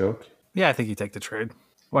this joke? Yeah, I think you take the trade.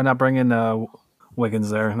 Why not bring in Wiggins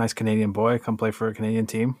there, nice Canadian boy, come play for a Canadian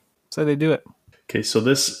team. So they do it. Okay, so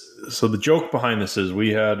the joke behind this is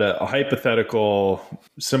we had a hypothetical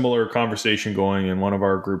similar conversation going in one of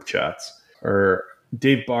our group chats. Or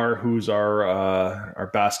Dave Barr, who's our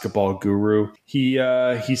basketball guru, he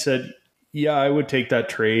said, yeah, I would take that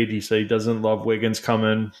trade. He said he doesn't love Wiggins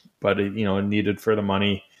coming, but needed for the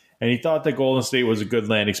money. And he thought that Golden State was a good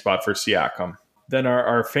landing spot for Siakam. Then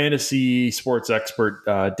our fantasy sports expert,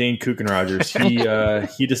 Dane Kuchenrogers,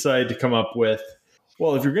 he decided to come up with,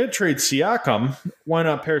 well, if you're going to trade Siakam, why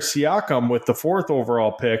not pair Siakam with the 4th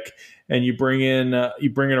overall pick, and you bring in a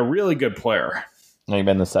really good player. Maybe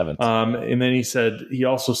in the 7th. And then he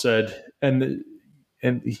also said, and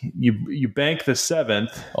you bank the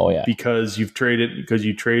 7th. Oh yeah, because you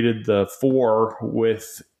traded the 4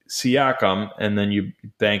 with Siakam, and then you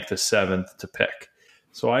bank the 7th to pick.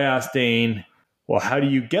 So I asked Dane, well, how do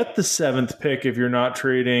you get the 7th pick if you're not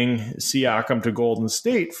trading Siakam to Golden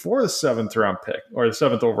State for the 7th round pick or the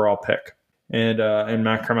 7th overall pick? And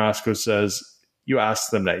Matt Carmasco says, you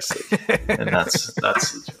asked them nicely. And that's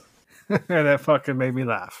the joke. And that fucking made me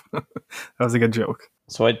laugh. That was a good joke.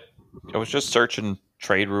 So I was just searching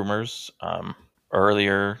trade rumors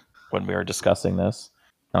earlier when we were discussing this,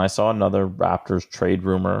 and I saw another Raptors trade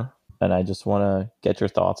rumor, and I just want to get your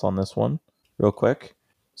thoughts on this one real quick.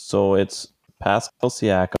 So it's Pascal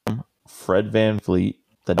Siakam, Fred VanVleet,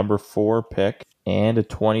 the number 4 pick, and a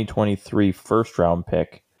 2023 first round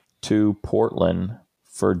pick to Portland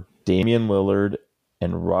for Damian Lillard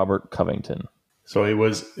and Robert Covington. So it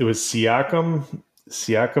was Siakam,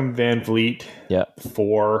 VanVleet,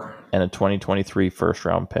 for, and a 2023 first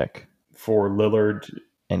round pick for Lillard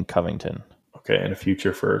and Covington. Okay, and a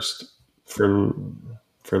future first for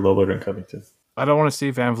Lillard and Covington. I don't want to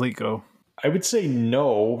see VanVleet go. I would say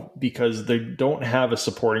no, because they don't have a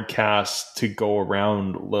supporting cast to go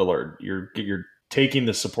around Lillard. You're taking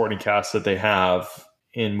the supporting cast that they have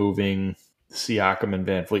in moving Siakam and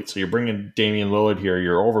VanVleet. So you're bringing Damian Lillard here.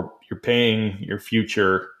 You're paying your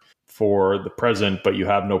future for the present, but you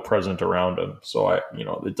have no present around him. So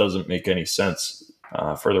it doesn't make any sense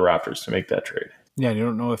for the Raptors to make that trade. Yeah, you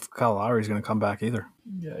don't know if Kyle Lowry is going to come back either.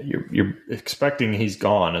 Yeah, you're expecting he's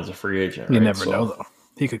gone as a free agent. You right? never know, though.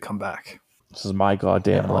 He could come back. This is my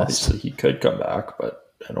goddamn list. He could come back,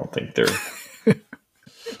 but I don't think they're...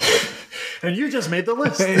 And you just made the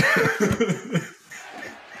list.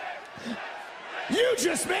 You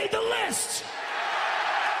just made the list.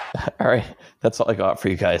 All right, that's all I got for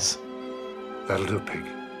you guys. That'll do, pig.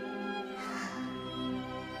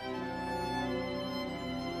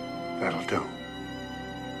 That'll do.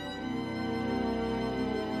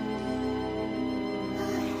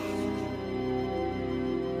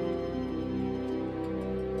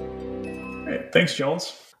 Thanks,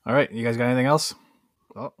 Jones. All right, you guys got anything else?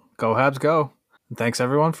 Well, go Habs, go. And thanks,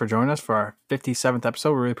 everyone, for joining us for our 57th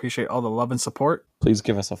episode. We really appreciate all the love and support. Please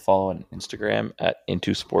give us a follow on Instagram at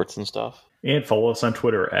Into Sports and Stuff. And follow us on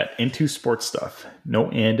Twitter at Into Sports Stuff. No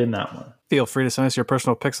and in that one. Feel free to send us your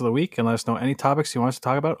personal picks of the week and let us know any topics you want us to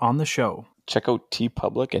talk about on the show. Check out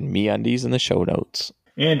TeePublic and MeUndies in the show notes.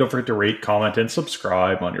 And don't forget to rate, comment, and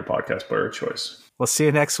subscribe on your podcast player of choice. We'll see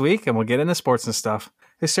you next week, and we'll get into sports and stuff.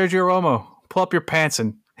 Hey, Sergio Romo, pull up your pants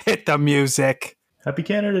and hit the music. Happy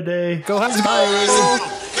Canada Day. Go Habs,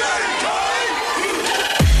 go!